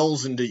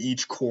swells into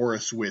each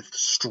chorus with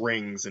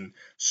strings and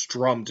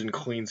strummed and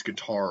cleans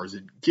guitars.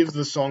 It gives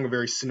the song a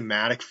very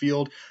cinematic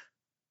feel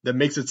that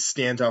makes it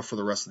stand out for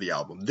the rest of the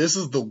album. This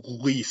is the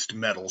least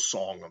metal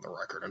song on the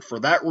record, and for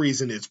that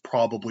reason, it's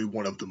probably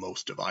one of the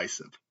most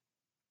divisive.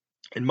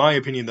 In my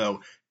opinion,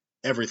 though,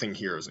 everything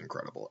here is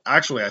incredible.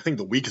 Actually, I think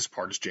the weakest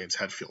part is James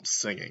Hetfield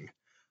singing.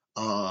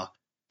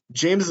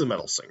 James is a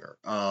metal singer.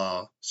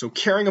 So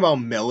caring about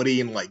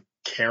melody and like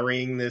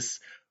carrying this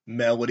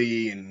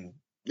melody and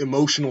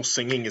emotional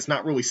singing is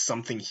not really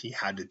something he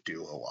had to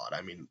do a lot.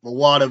 I mean, a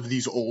lot of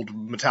these old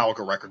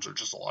Metallica records are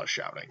just a lot of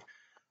shouting.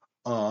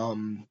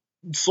 Um,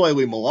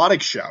 Slightly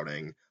melodic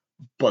shouting,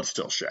 but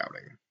still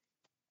shouting.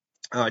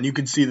 And you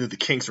can see that the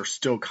kinks are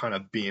still kind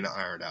of being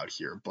ironed out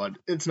here, but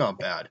it's not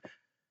bad.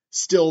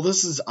 Still,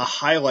 this is a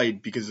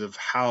highlight because of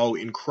how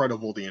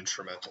incredible the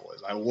instrumental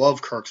is. I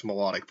love Kirk's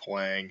melodic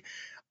playing.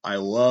 I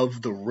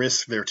love the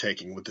risk they're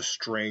taking with the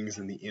strings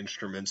and the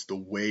instruments, the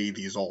way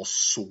these all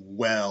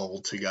swell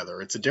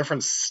together. It's a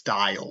different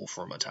style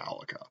for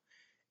Metallica.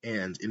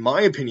 And in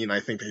my opinion,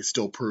 I think they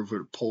still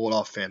pull it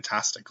off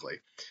fantastically.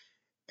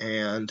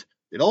 And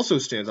it also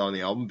stands out on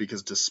the album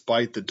because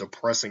despite the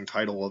depressing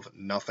title of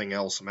Nothing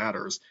Else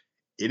Matters,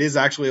 it is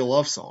actually a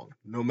love song.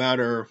 No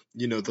matter,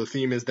 the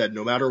theme is that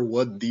no matter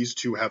what these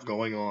two have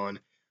going on,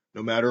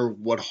 no matter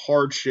what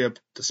hardship,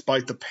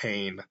 despite the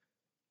pain,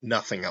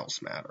 nothing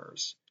else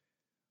matters.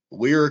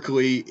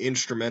 Lyrically,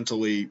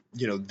 instrumentally,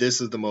 this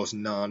is the most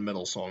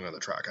non-metal song on the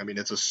track. I mean,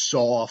 it's a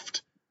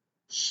soft,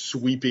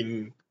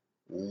 sweeping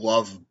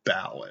love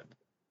ballad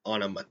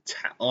on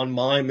on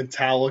my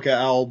Metallica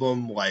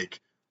album, like,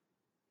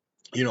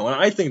 and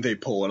I think they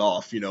pull it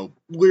off.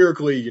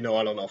 Lyrically, I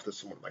don't know if this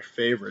is one of my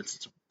favorites.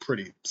 It's a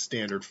pretty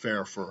standard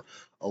fare for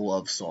a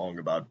love song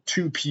about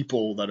two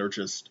people that are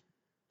just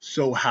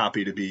so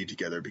happy to be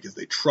together because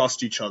they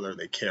trust each other,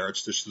 they care.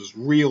 It's just this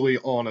really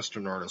honest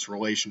and earnest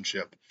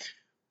relationship.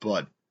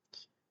 But,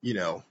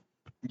 you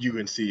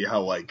can see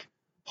how, like,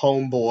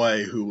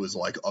 Homeboy, who was,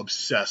 like,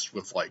 obsessed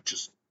with, like,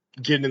 just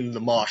getting in the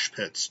mosh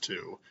pits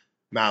to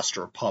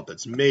Master of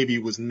Puppets, maybe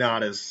was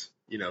not as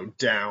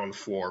down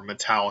for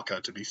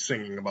Metallica to be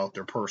singing about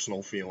their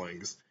personal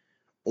feelings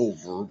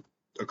over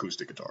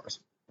acoustic guitars.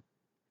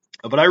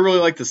 But I really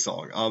like this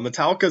song.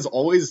 Metallica's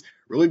always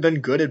really been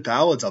good at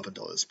ballads up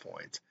until this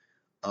point.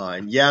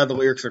 And yeah, the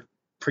lyrics are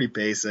pretty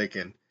basic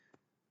and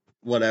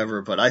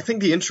whatever, but I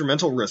think the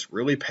instrumental riffs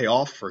really pay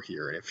off for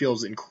here, and it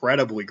feels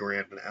incredibly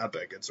grand and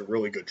epic. It's a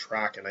really good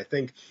track, and I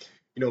think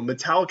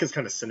Metallica's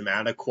kind of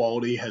cinematic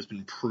quality has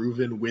been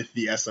proven with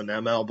the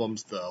S&M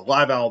albums, the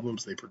live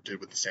albums they did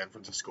with the San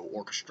Francisco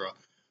Orchestra.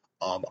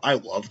 I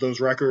love those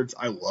records.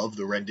 I love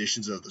the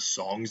renditions of the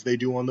songs they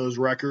do on those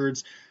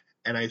records.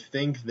 And I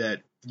think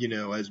that,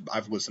 as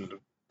I've listened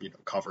to,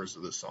 covers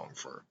of this song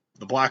for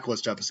the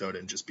Blacklist episode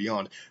and just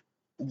beyond,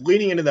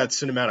 leaning into that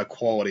cinematic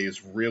quality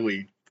is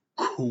really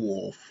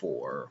cool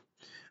for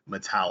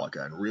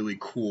Metallica and really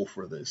cool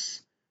for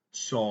this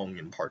song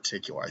in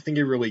particular. I think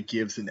it really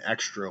gives an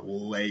extra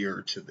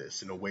layer to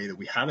this in a way that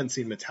we haven't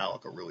seen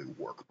Metallica really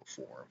work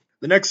before.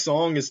 The next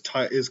song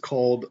is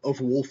called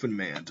Of Wolf and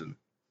Man, and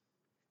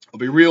I'll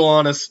be real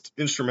honest,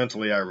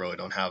 instrumentally I really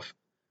don't have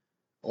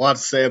a lot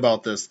to say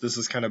about this. This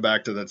is kind of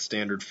back to that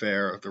standard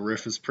fare. The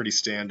riff is pretty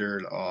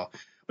standard,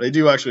 but I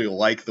do actually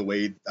like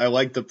I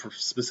like the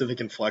specific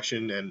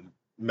inflection and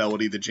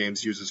melody that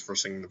James uses for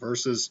singing the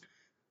verses.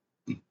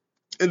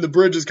 And the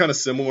bridge is kind of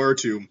similar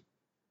to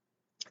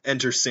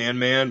Enter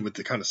Sandman with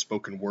the kind of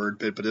spoken word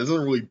bit, but it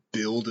doesn't really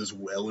build as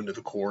well into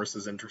the chorus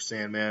as Enter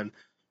Sandman.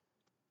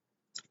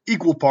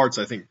 Equal parts,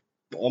 I think,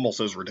 almost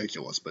as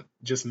ridiculous, but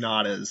just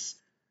not as,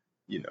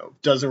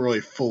 doesn't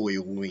really fully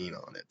lean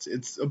on it.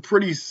 It's a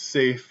pretty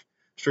safe,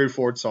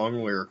 straightforward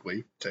song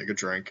lyrically. Take a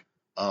drink.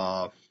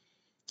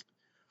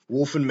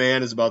 Wolf and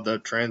Man is about the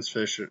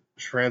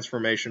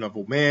transformation of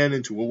a man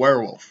into a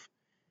werewolf.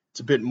 It's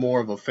a bit more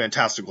of a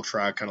fantastical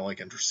track, kind of like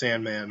Enter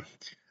Sandman,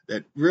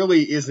 that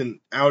really isn't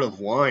out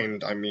of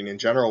line, I mean, in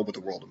general, with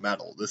the world of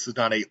metal. This is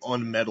not a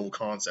unmetal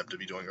concept to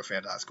be doing a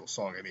fantastical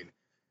song. I mean,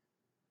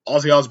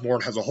 Ozzy Osbourne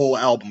has a whole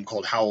album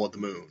called Howl at the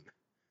Moon.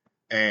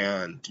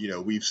 And,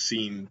 we've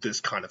seen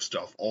this kind of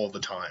stuff all the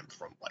time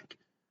from, like,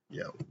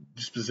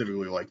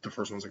 specifically, like, the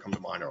first ones that come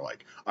to mind are,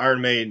 like, Iron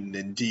Maiden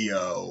and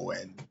Dio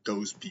and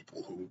those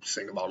people who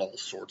sing about all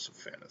sorts of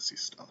fantasy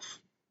stuff.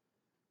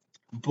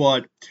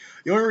 But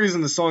the only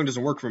reason the song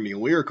doesn't work for me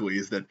lyrically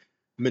is that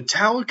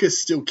Metallica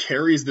still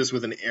carries this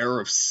with an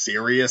air of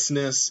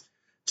seriousness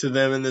to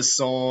them in this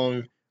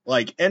song.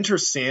 Like, Enter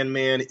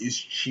Sandman is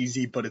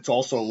cheesy, but it's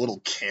also a little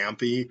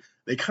campy.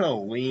 They kind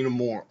of lean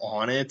more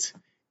on it.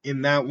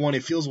 In that one,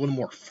 it feels a little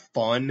more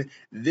fun.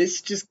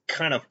 This just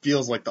kind of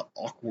feels like the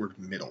awkward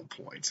middle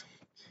point.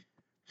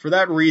 For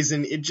that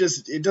reason, it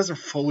doesn't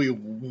fully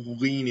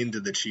lean into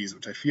the cheese,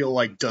 which I feel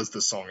like does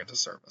the song a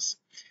disservice.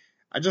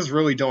 I just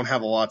really don't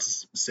have a lot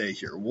to say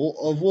here.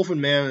 Of Wolf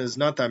and Man is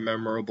not that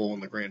memorable in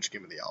the grand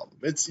scheme of the album.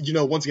 It's,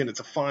 once again, it's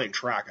a fine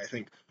track. I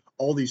think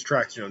all these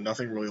tracks,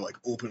 nothing really like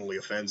openly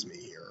offends me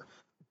here.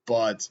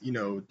 But,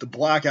 the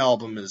Black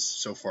Album is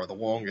so far the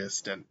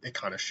longest, and it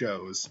kind of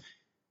shows.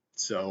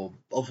 So,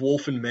 Of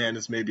Wolf and Man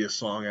is maybe a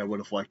song I would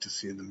have liked to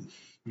see them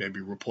maybe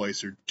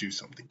replace or do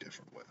something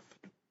different with.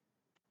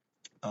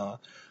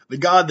 The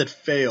God That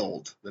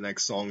Failed, the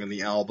next song in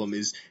the album,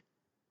 is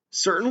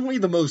certainly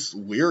the most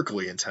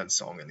lyrically intense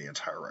song in the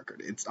entire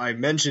record. I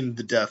mentioned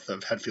the death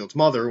of Hetfield's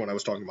mother when I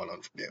was talking about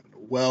Unforgiven.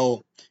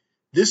 Well,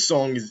 this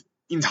song is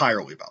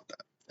entirely about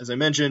that. As I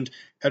mentioned,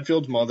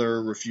 Hetfield's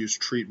mother refused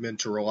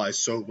treatment to rely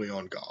solely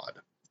on God.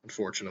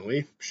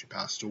 Unfortunately, she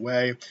passed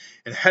away,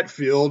 and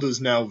Hetfield is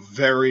now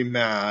very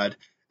mad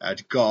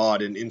at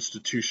God and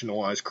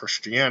institutionalized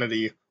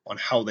Christianity on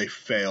how they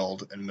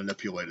failed and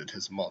manipulated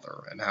his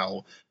mother, and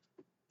how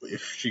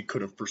if she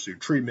could have pursued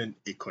treatment,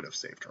 it could have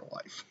saved her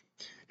life.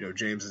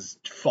 James's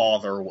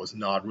father was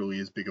not really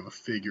as big of a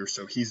figure,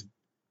 so he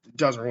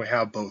doesn't really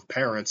have both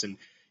parents, and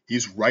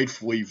he's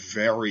rightfully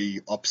very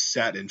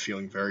upset and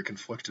feeling very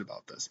conflicted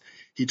about this.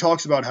 He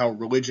talks about how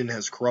religion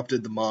has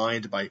corrupted the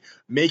mind by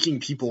making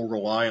people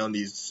rely on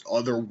these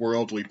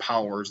otherworldly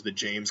powers that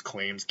James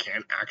claims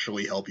can't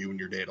actually help you in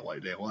your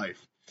day-to-day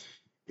life.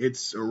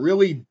 It's a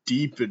really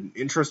deep and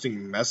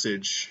interesting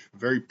message,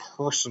 very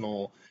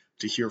personal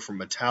to hear from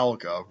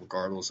Metallica,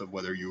 regardless of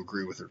whether you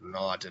agree with it or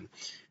not. And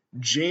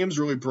James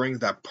really brings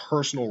that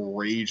personal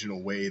rage in a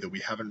way that we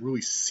haven't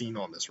really seen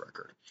on this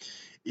record.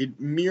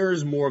 It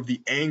mirrors more of the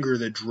anger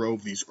that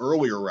drove these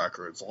earlier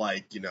records,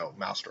 like,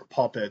 Master of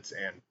Puppets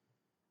and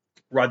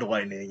Ride the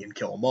Lightning and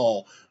Kill 'Em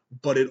All,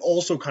 but it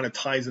also kind of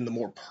ties in the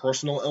more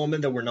personal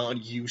element that we're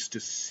not used to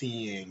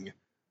seeing,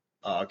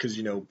 because,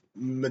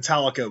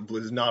 Metallica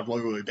was not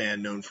really a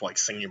band known for, like,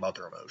 singing about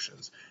their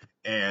emotions.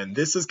 And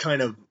this is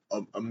kind of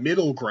a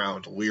middle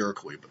ground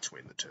lyrically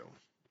between the two.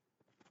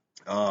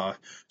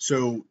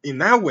 So in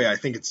that way, I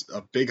think it's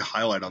a big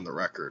highlight on the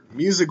record.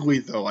 Musically,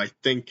 though, I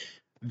think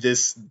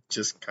this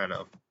just kind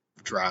of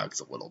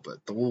drags a little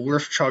bit. The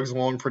riff chugs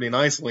along pretty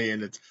nicely,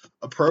 and it's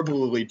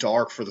appropriately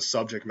dark for the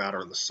subject matter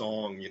in the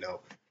song.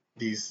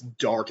 These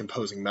dark,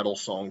 imposing metal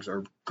songs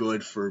are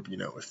good for,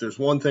 if there's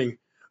one thing,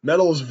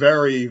 metal is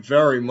very,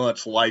 very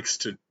much likes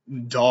to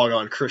dog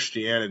on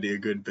Christianity a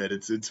good bit.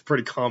 It's a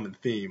pretty common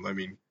theme. I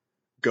mean,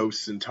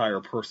 Ghost's entire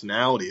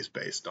personality is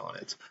based on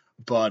it.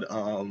 But,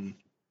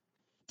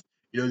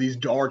 these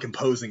dark,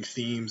 imposing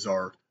themes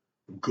are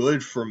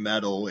good for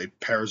metal. It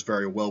pairs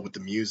very well with the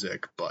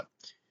music, but,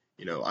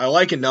 I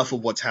like enough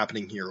of what's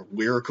happening here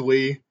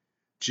lyrically.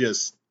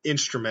 Just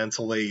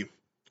instrumentally,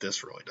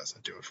 this really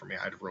doesn't do it for me.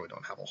 I really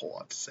don't have a whole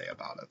lot to say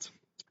about it.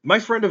 My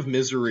Friend of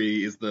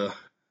Misery is the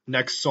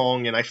next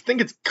song, and I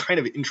think it's kind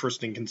of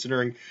interesting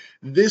considering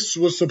this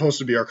was supposed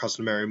to be our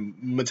customary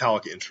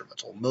Metallica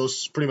instrumental.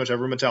 Pretty much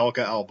every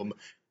Metallica album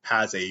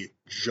has a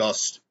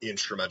just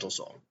instrumental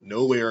song.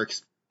 No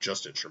lyrics,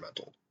 just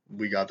instrumental.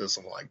 We got this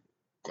on like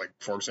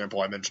for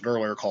example, I mentioned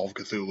earlier, Call of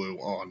Cthulhu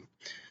on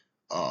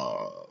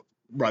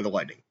Ride the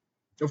Lightning.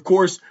 Of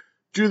course,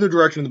 due to the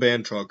direction the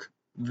band took,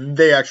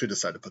 they actually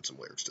decided to put some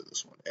lyrics to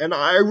this one. And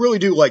I really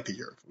do like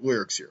the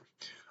lyrics here.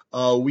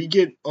 We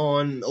get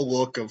on a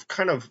look of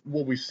kind of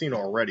what we've seen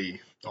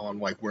already on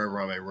like Wherever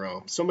I May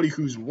Roam. Somebody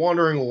who's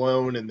wandering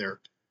alone and they're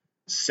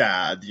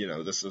sad.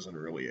 This isn't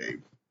really a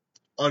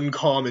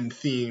uncommon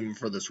theme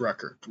for this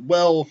record.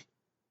 Well,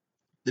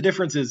 the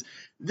difference is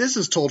this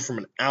is told from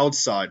an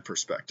outside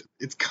perspective.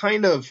 It's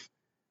kind of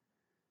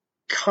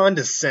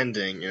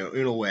condescending,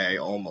 in a way,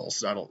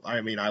 almost. I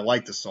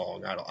like the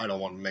song. I don't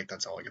want to make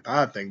that sound like a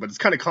bad thing, but it's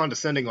kind of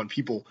condescending on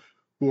people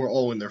who are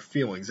all in their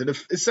feelings. It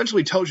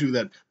essentially tells you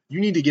that you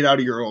need to get out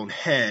of your own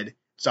head,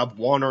 stop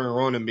wandering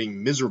around and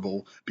being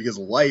miserable, because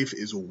life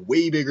is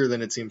way bigger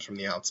than it seems from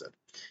the outset.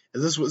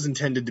 As this was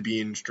intended to be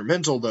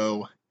instrumental,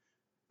 though,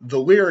 the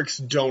lyrics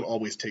don't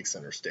always take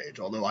center stage,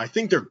 although I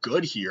think they're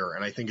good here,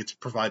 and I think it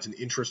provides an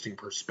interesting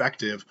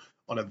perspective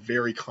on a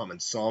very common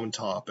psalm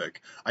topic.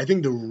 I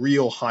think the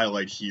real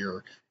highlight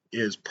here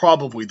is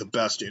probably the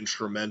best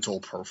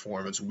instrumental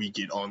performance we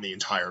get on the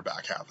entire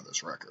back half of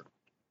this record.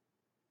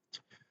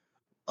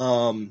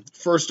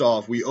 First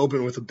off, we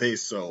open with a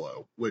bass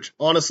solo, which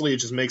honestly, it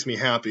just makes me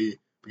happy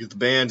because the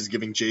band is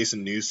giving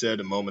Jason Newsted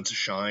a moment to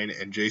shine,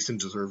 and Jason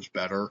deserves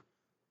better.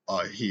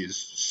 He is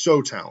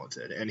so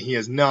talented, and he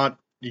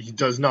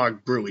does not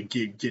really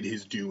get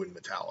his due in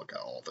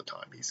Metallica all the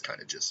time. He's kind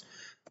of just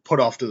put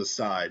off to the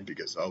side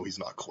because, he's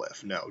not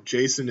Cliff. No,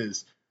 Jason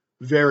is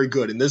very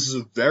good, and this is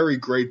a very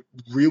great,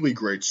 really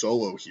great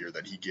solo here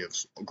that he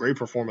gives. A great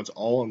performance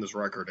all on this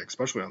record,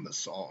 especially on this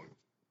song.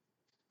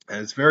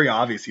 And it's very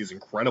obvious he's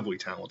incredibly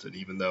talented,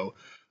 even though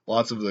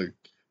lots of the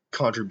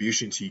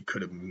contributions he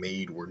could have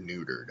made were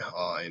neutered.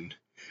 And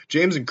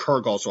James and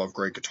Kirk also have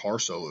great guitar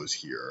solos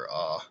here.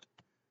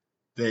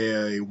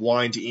 They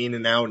wind in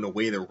and out in a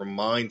way that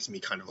reminds me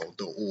kind of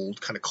the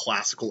old, kind of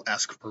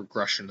classical-esque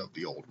progression of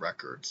the old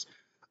records.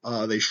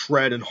 They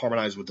shred and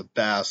harmonize with the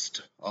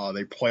best.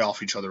 They play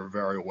off each other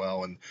very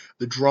well, and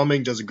the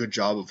drumming does a good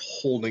job of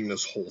holding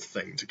this whole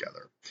thing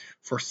together.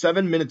 For a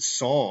 7-minute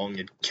song,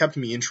 it kept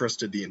me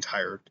interested the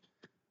entire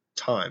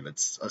time.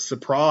 It's a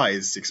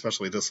surprise,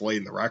 especially this late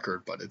in the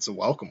record, but it's a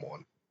welcome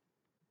one.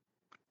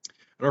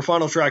 And our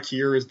final track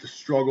here is The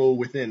Struggle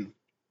Within.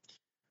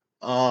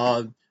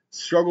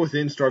 Struggle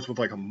Within starts with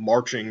like a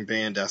marching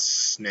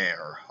band-esque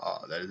snare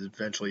that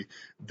eventually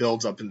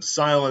builds up into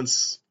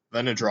silence,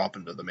 then a drop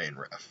into the main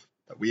riff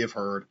that we have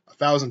heard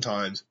 1,000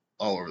 times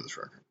all over this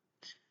record.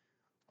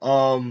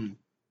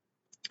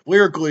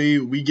 Lyrically,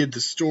 we get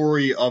the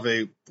story of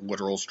a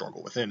literal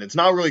struggle within. It's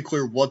not really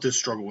clear what this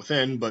struggle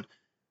within, but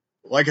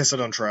like I said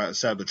on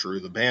Sad But True,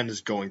 the band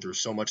is going through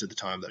so much at the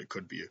time that it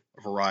could be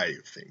a variety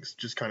of things.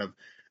 Just kind of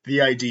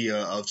the idea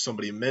of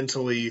somebody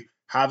mentally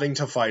having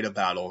to fight a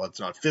battle that's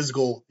not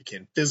physical, they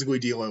can't physically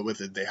deal with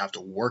it, they have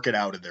to work it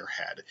out in their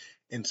head.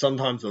 And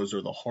sometimes those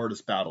are the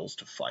hardest battles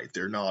to fight.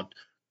 They're not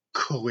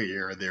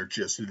clear, they're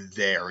just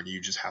there, and you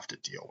just have to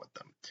deal with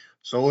them.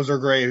 Solos are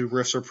great,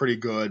 riffs are pretty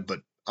good, but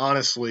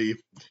honestly,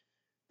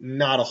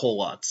 not a whole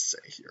lot to say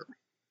here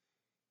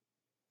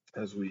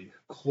as we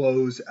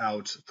close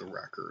out the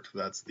record.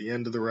 That's the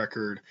end of the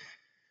record,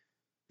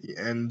 the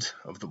end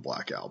of the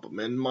Black Album.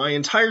 And my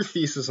entire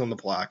thesis on the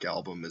Black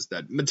Album is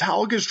that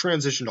Metallica's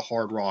transition to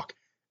hard rock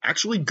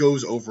actually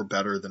goes over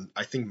better than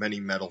I think many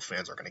metal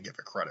fans are going to give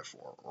it credit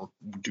for, or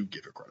do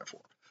give it credit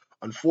for.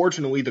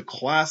 Unfortunately, the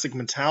classic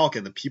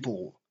Metallica that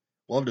people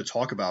love to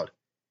talk about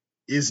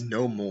is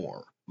no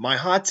more. My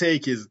hot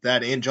take is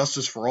that And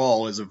Justice for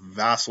All is a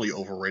vastly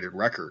overrated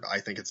record. I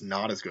think it's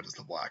not as good as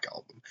the Black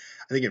Album.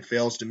 I think it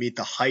fails to meet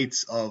the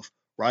heights of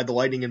Ride the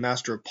Lightning and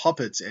Master of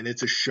Puppets, and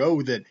it's a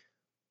show that,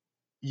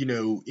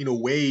 in a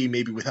way,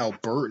 maybe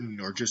without Burton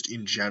or just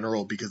in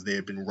general, because they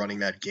have been running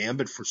that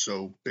gambit for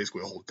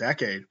basically a whole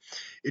decade,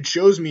 it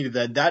shows me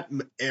that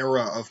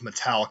era of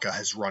Metallica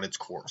has run its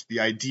course.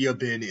 The idea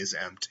bin is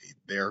empty.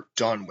 They're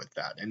done with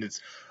that. And it's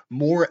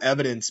more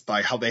evidenced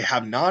by how they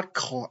have not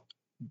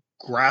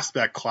grasp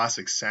that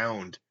classic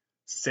sound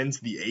since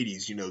the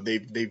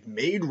 80s. They've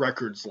made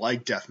records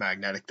like Death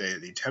Magnetic. They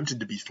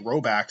attempted to be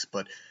throwbacks,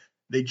 but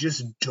they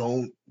just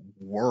don't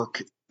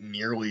work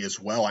nearly as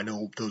well. I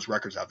know those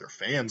records have their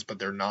fans, but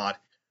they're not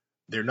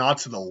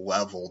to the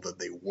level that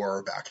they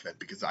were back then,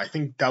 because I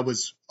think that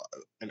was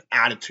an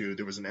attitude.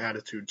 There was an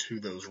attitude to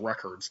those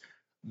records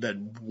that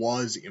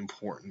was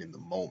important in the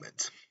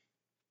moment.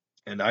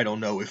 And I don't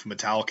know if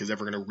Metallica is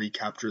ever going to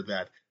recapture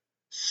that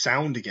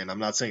sound again. I'm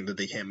not saying that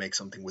they can't make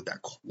something with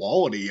that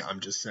quality. I'm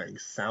just saying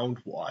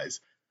sound-wise,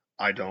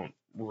 I don't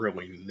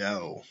really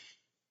know.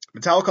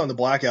 Metallica on the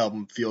Black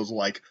Album feels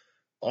like,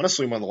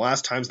 honestly, one of the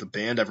last times the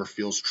band ever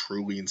feels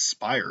truly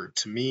inspired.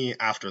 To me,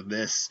 after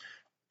this,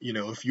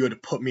 if you had to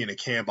put me in a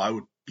camp, I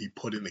would be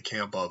put in the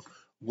camp of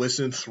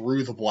listen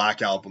through the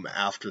Black Album.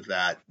 After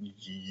that,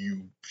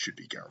 you should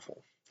be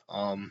careful.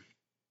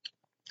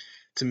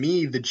 To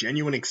me, the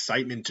genuine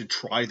excitement to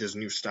try this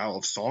new style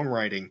of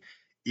songwriting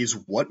is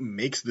what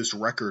makes this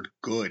record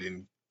good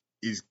and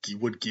is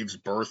what gives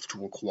birth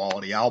to a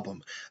quality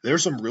album.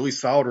 There's some really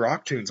solid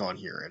rock tunes on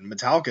here, and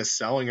Metallica,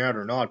 Selling Out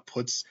or Not,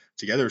 puts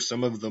together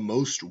some of the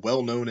most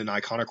well-known and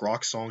iconic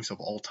rock songs of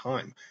all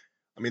time.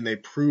 I mean, they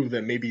prove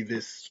that maybe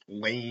this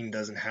lane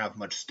doesn't have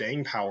much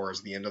staying power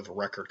as the end of the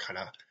record kind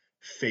of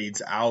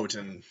fades out,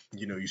 and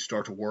you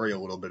start to worry a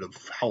little bit of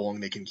how long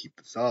they can keep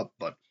this up,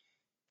 but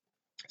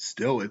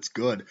still, it's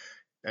good.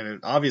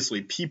 And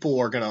obviously, people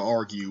are going to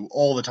argue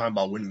all the time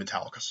about when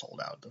Metallica sold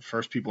out. The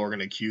first people are going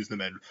to accuse them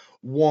at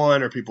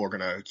one, or people are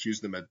going to accuse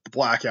them at the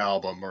Black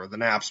Album or the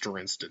Napster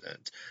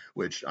incident,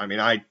 which, I mean,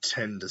 I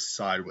tend to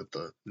side with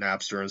the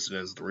Napster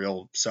incident as the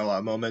real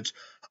sellout moment.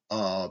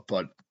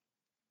 But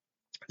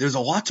there's a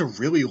lot to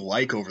really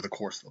like over the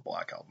course of the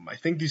Black Album. I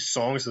think these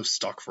songs have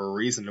stuck for a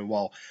reason, and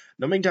while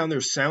numbing down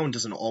their sound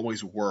doesn't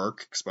always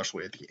work,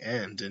 especially at the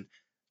end, and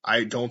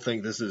I don't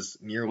think this is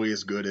nearly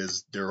as good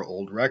as their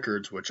old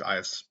records, which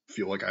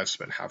feel like I've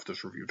spent half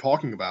this review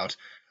talking about,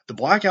 the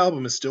Black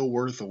Album is still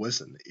worth a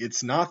listen.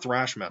 It's not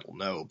thrash metal,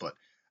 no, but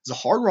as a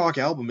hard rock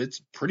album,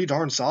 it's pretty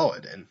darn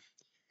solid, and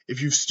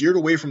if you've steered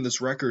away from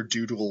this record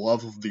due to a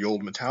love of the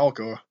old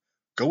Metallica,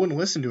 go and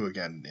listen to it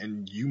again,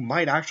 and you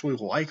might actually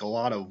like a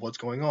lot of what's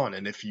going on.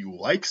 And if you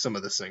like some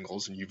of the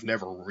singles and you've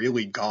never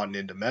really gotten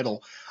into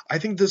metal, I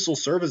think this will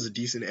serve as a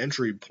decent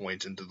entry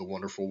point into the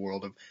wonderful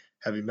world of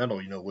heavy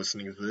metal,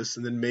 listening to this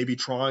and then maybe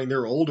trying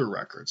their older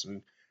records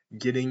and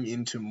getting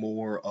into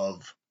more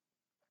of,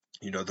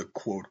 the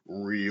quote,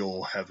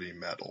 real heavy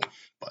metal.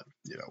 But,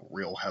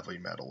 real heavy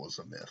metal is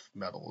a myth.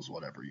 Metal is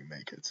whatever you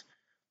make it.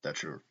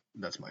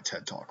 That's my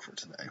TED Talk for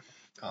today.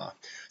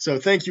 So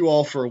thank you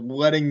all for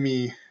letting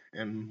me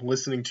and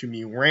listening to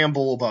me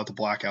ramble about the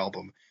Black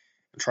Album,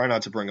 and try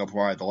not to bring up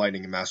Ride the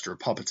Lightning and Master of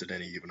Puppets at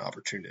any given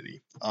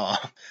opportunity.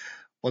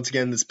 Once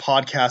again, this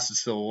podcast is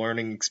still a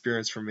learning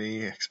experience for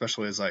me,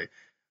 especially as I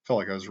felt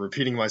like I was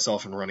repeating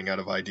myself and running out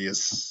of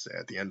ideas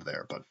at the end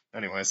there. But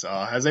anyways,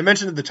 as I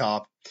mentioned at the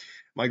top,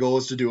 my goal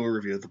is to do a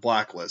review of the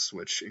Blacklist,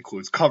 which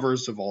includes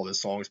covers of all the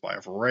songs by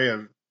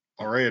an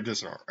array of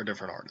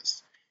different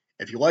artists.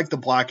 If you like the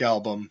Black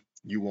Album,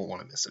 you won't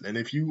want to miss it. And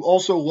if you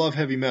also love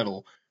heavy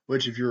metal,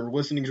 which if you're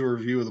listening to a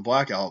review of the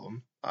Black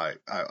Album, I'm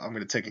going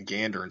to take a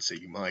gander and say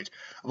you might.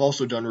 I've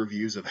also done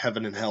reviews of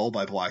Heaven and Hell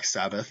by Black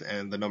Sabbath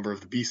and The Number of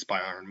the Beast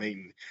by Iron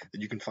Maiden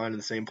that you can find in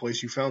the same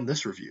place you found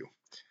this review.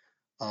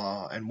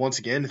 And once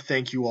again,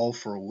 thank you all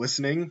for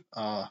listening.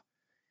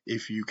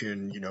 If you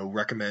can,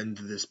 recommend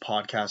this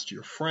podcast to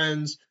your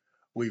friends,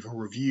 leave a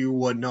review,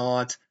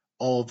 whatnot,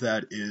 all of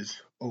that is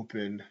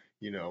open,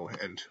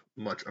 and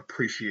much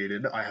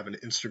appreciated. I have an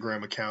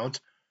Instagram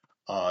account,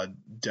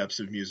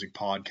 Depths of Music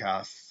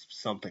Podcast,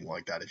 something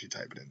like that. If you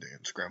type it into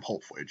Instagram,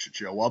 hopefully it should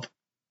show up.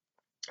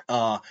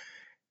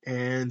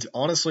 And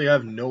honestly, I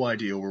have no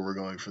idea where we're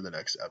going for the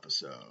next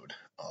episode.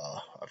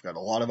 I've got a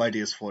lot of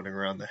ideas floating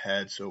around the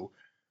head, so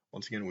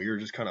once again, we are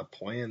just kind of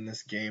playing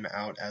this game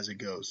out as it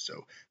goes.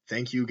 So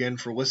thank you again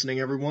for listening,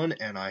 everyone,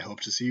 and I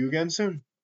hope to see you again soon.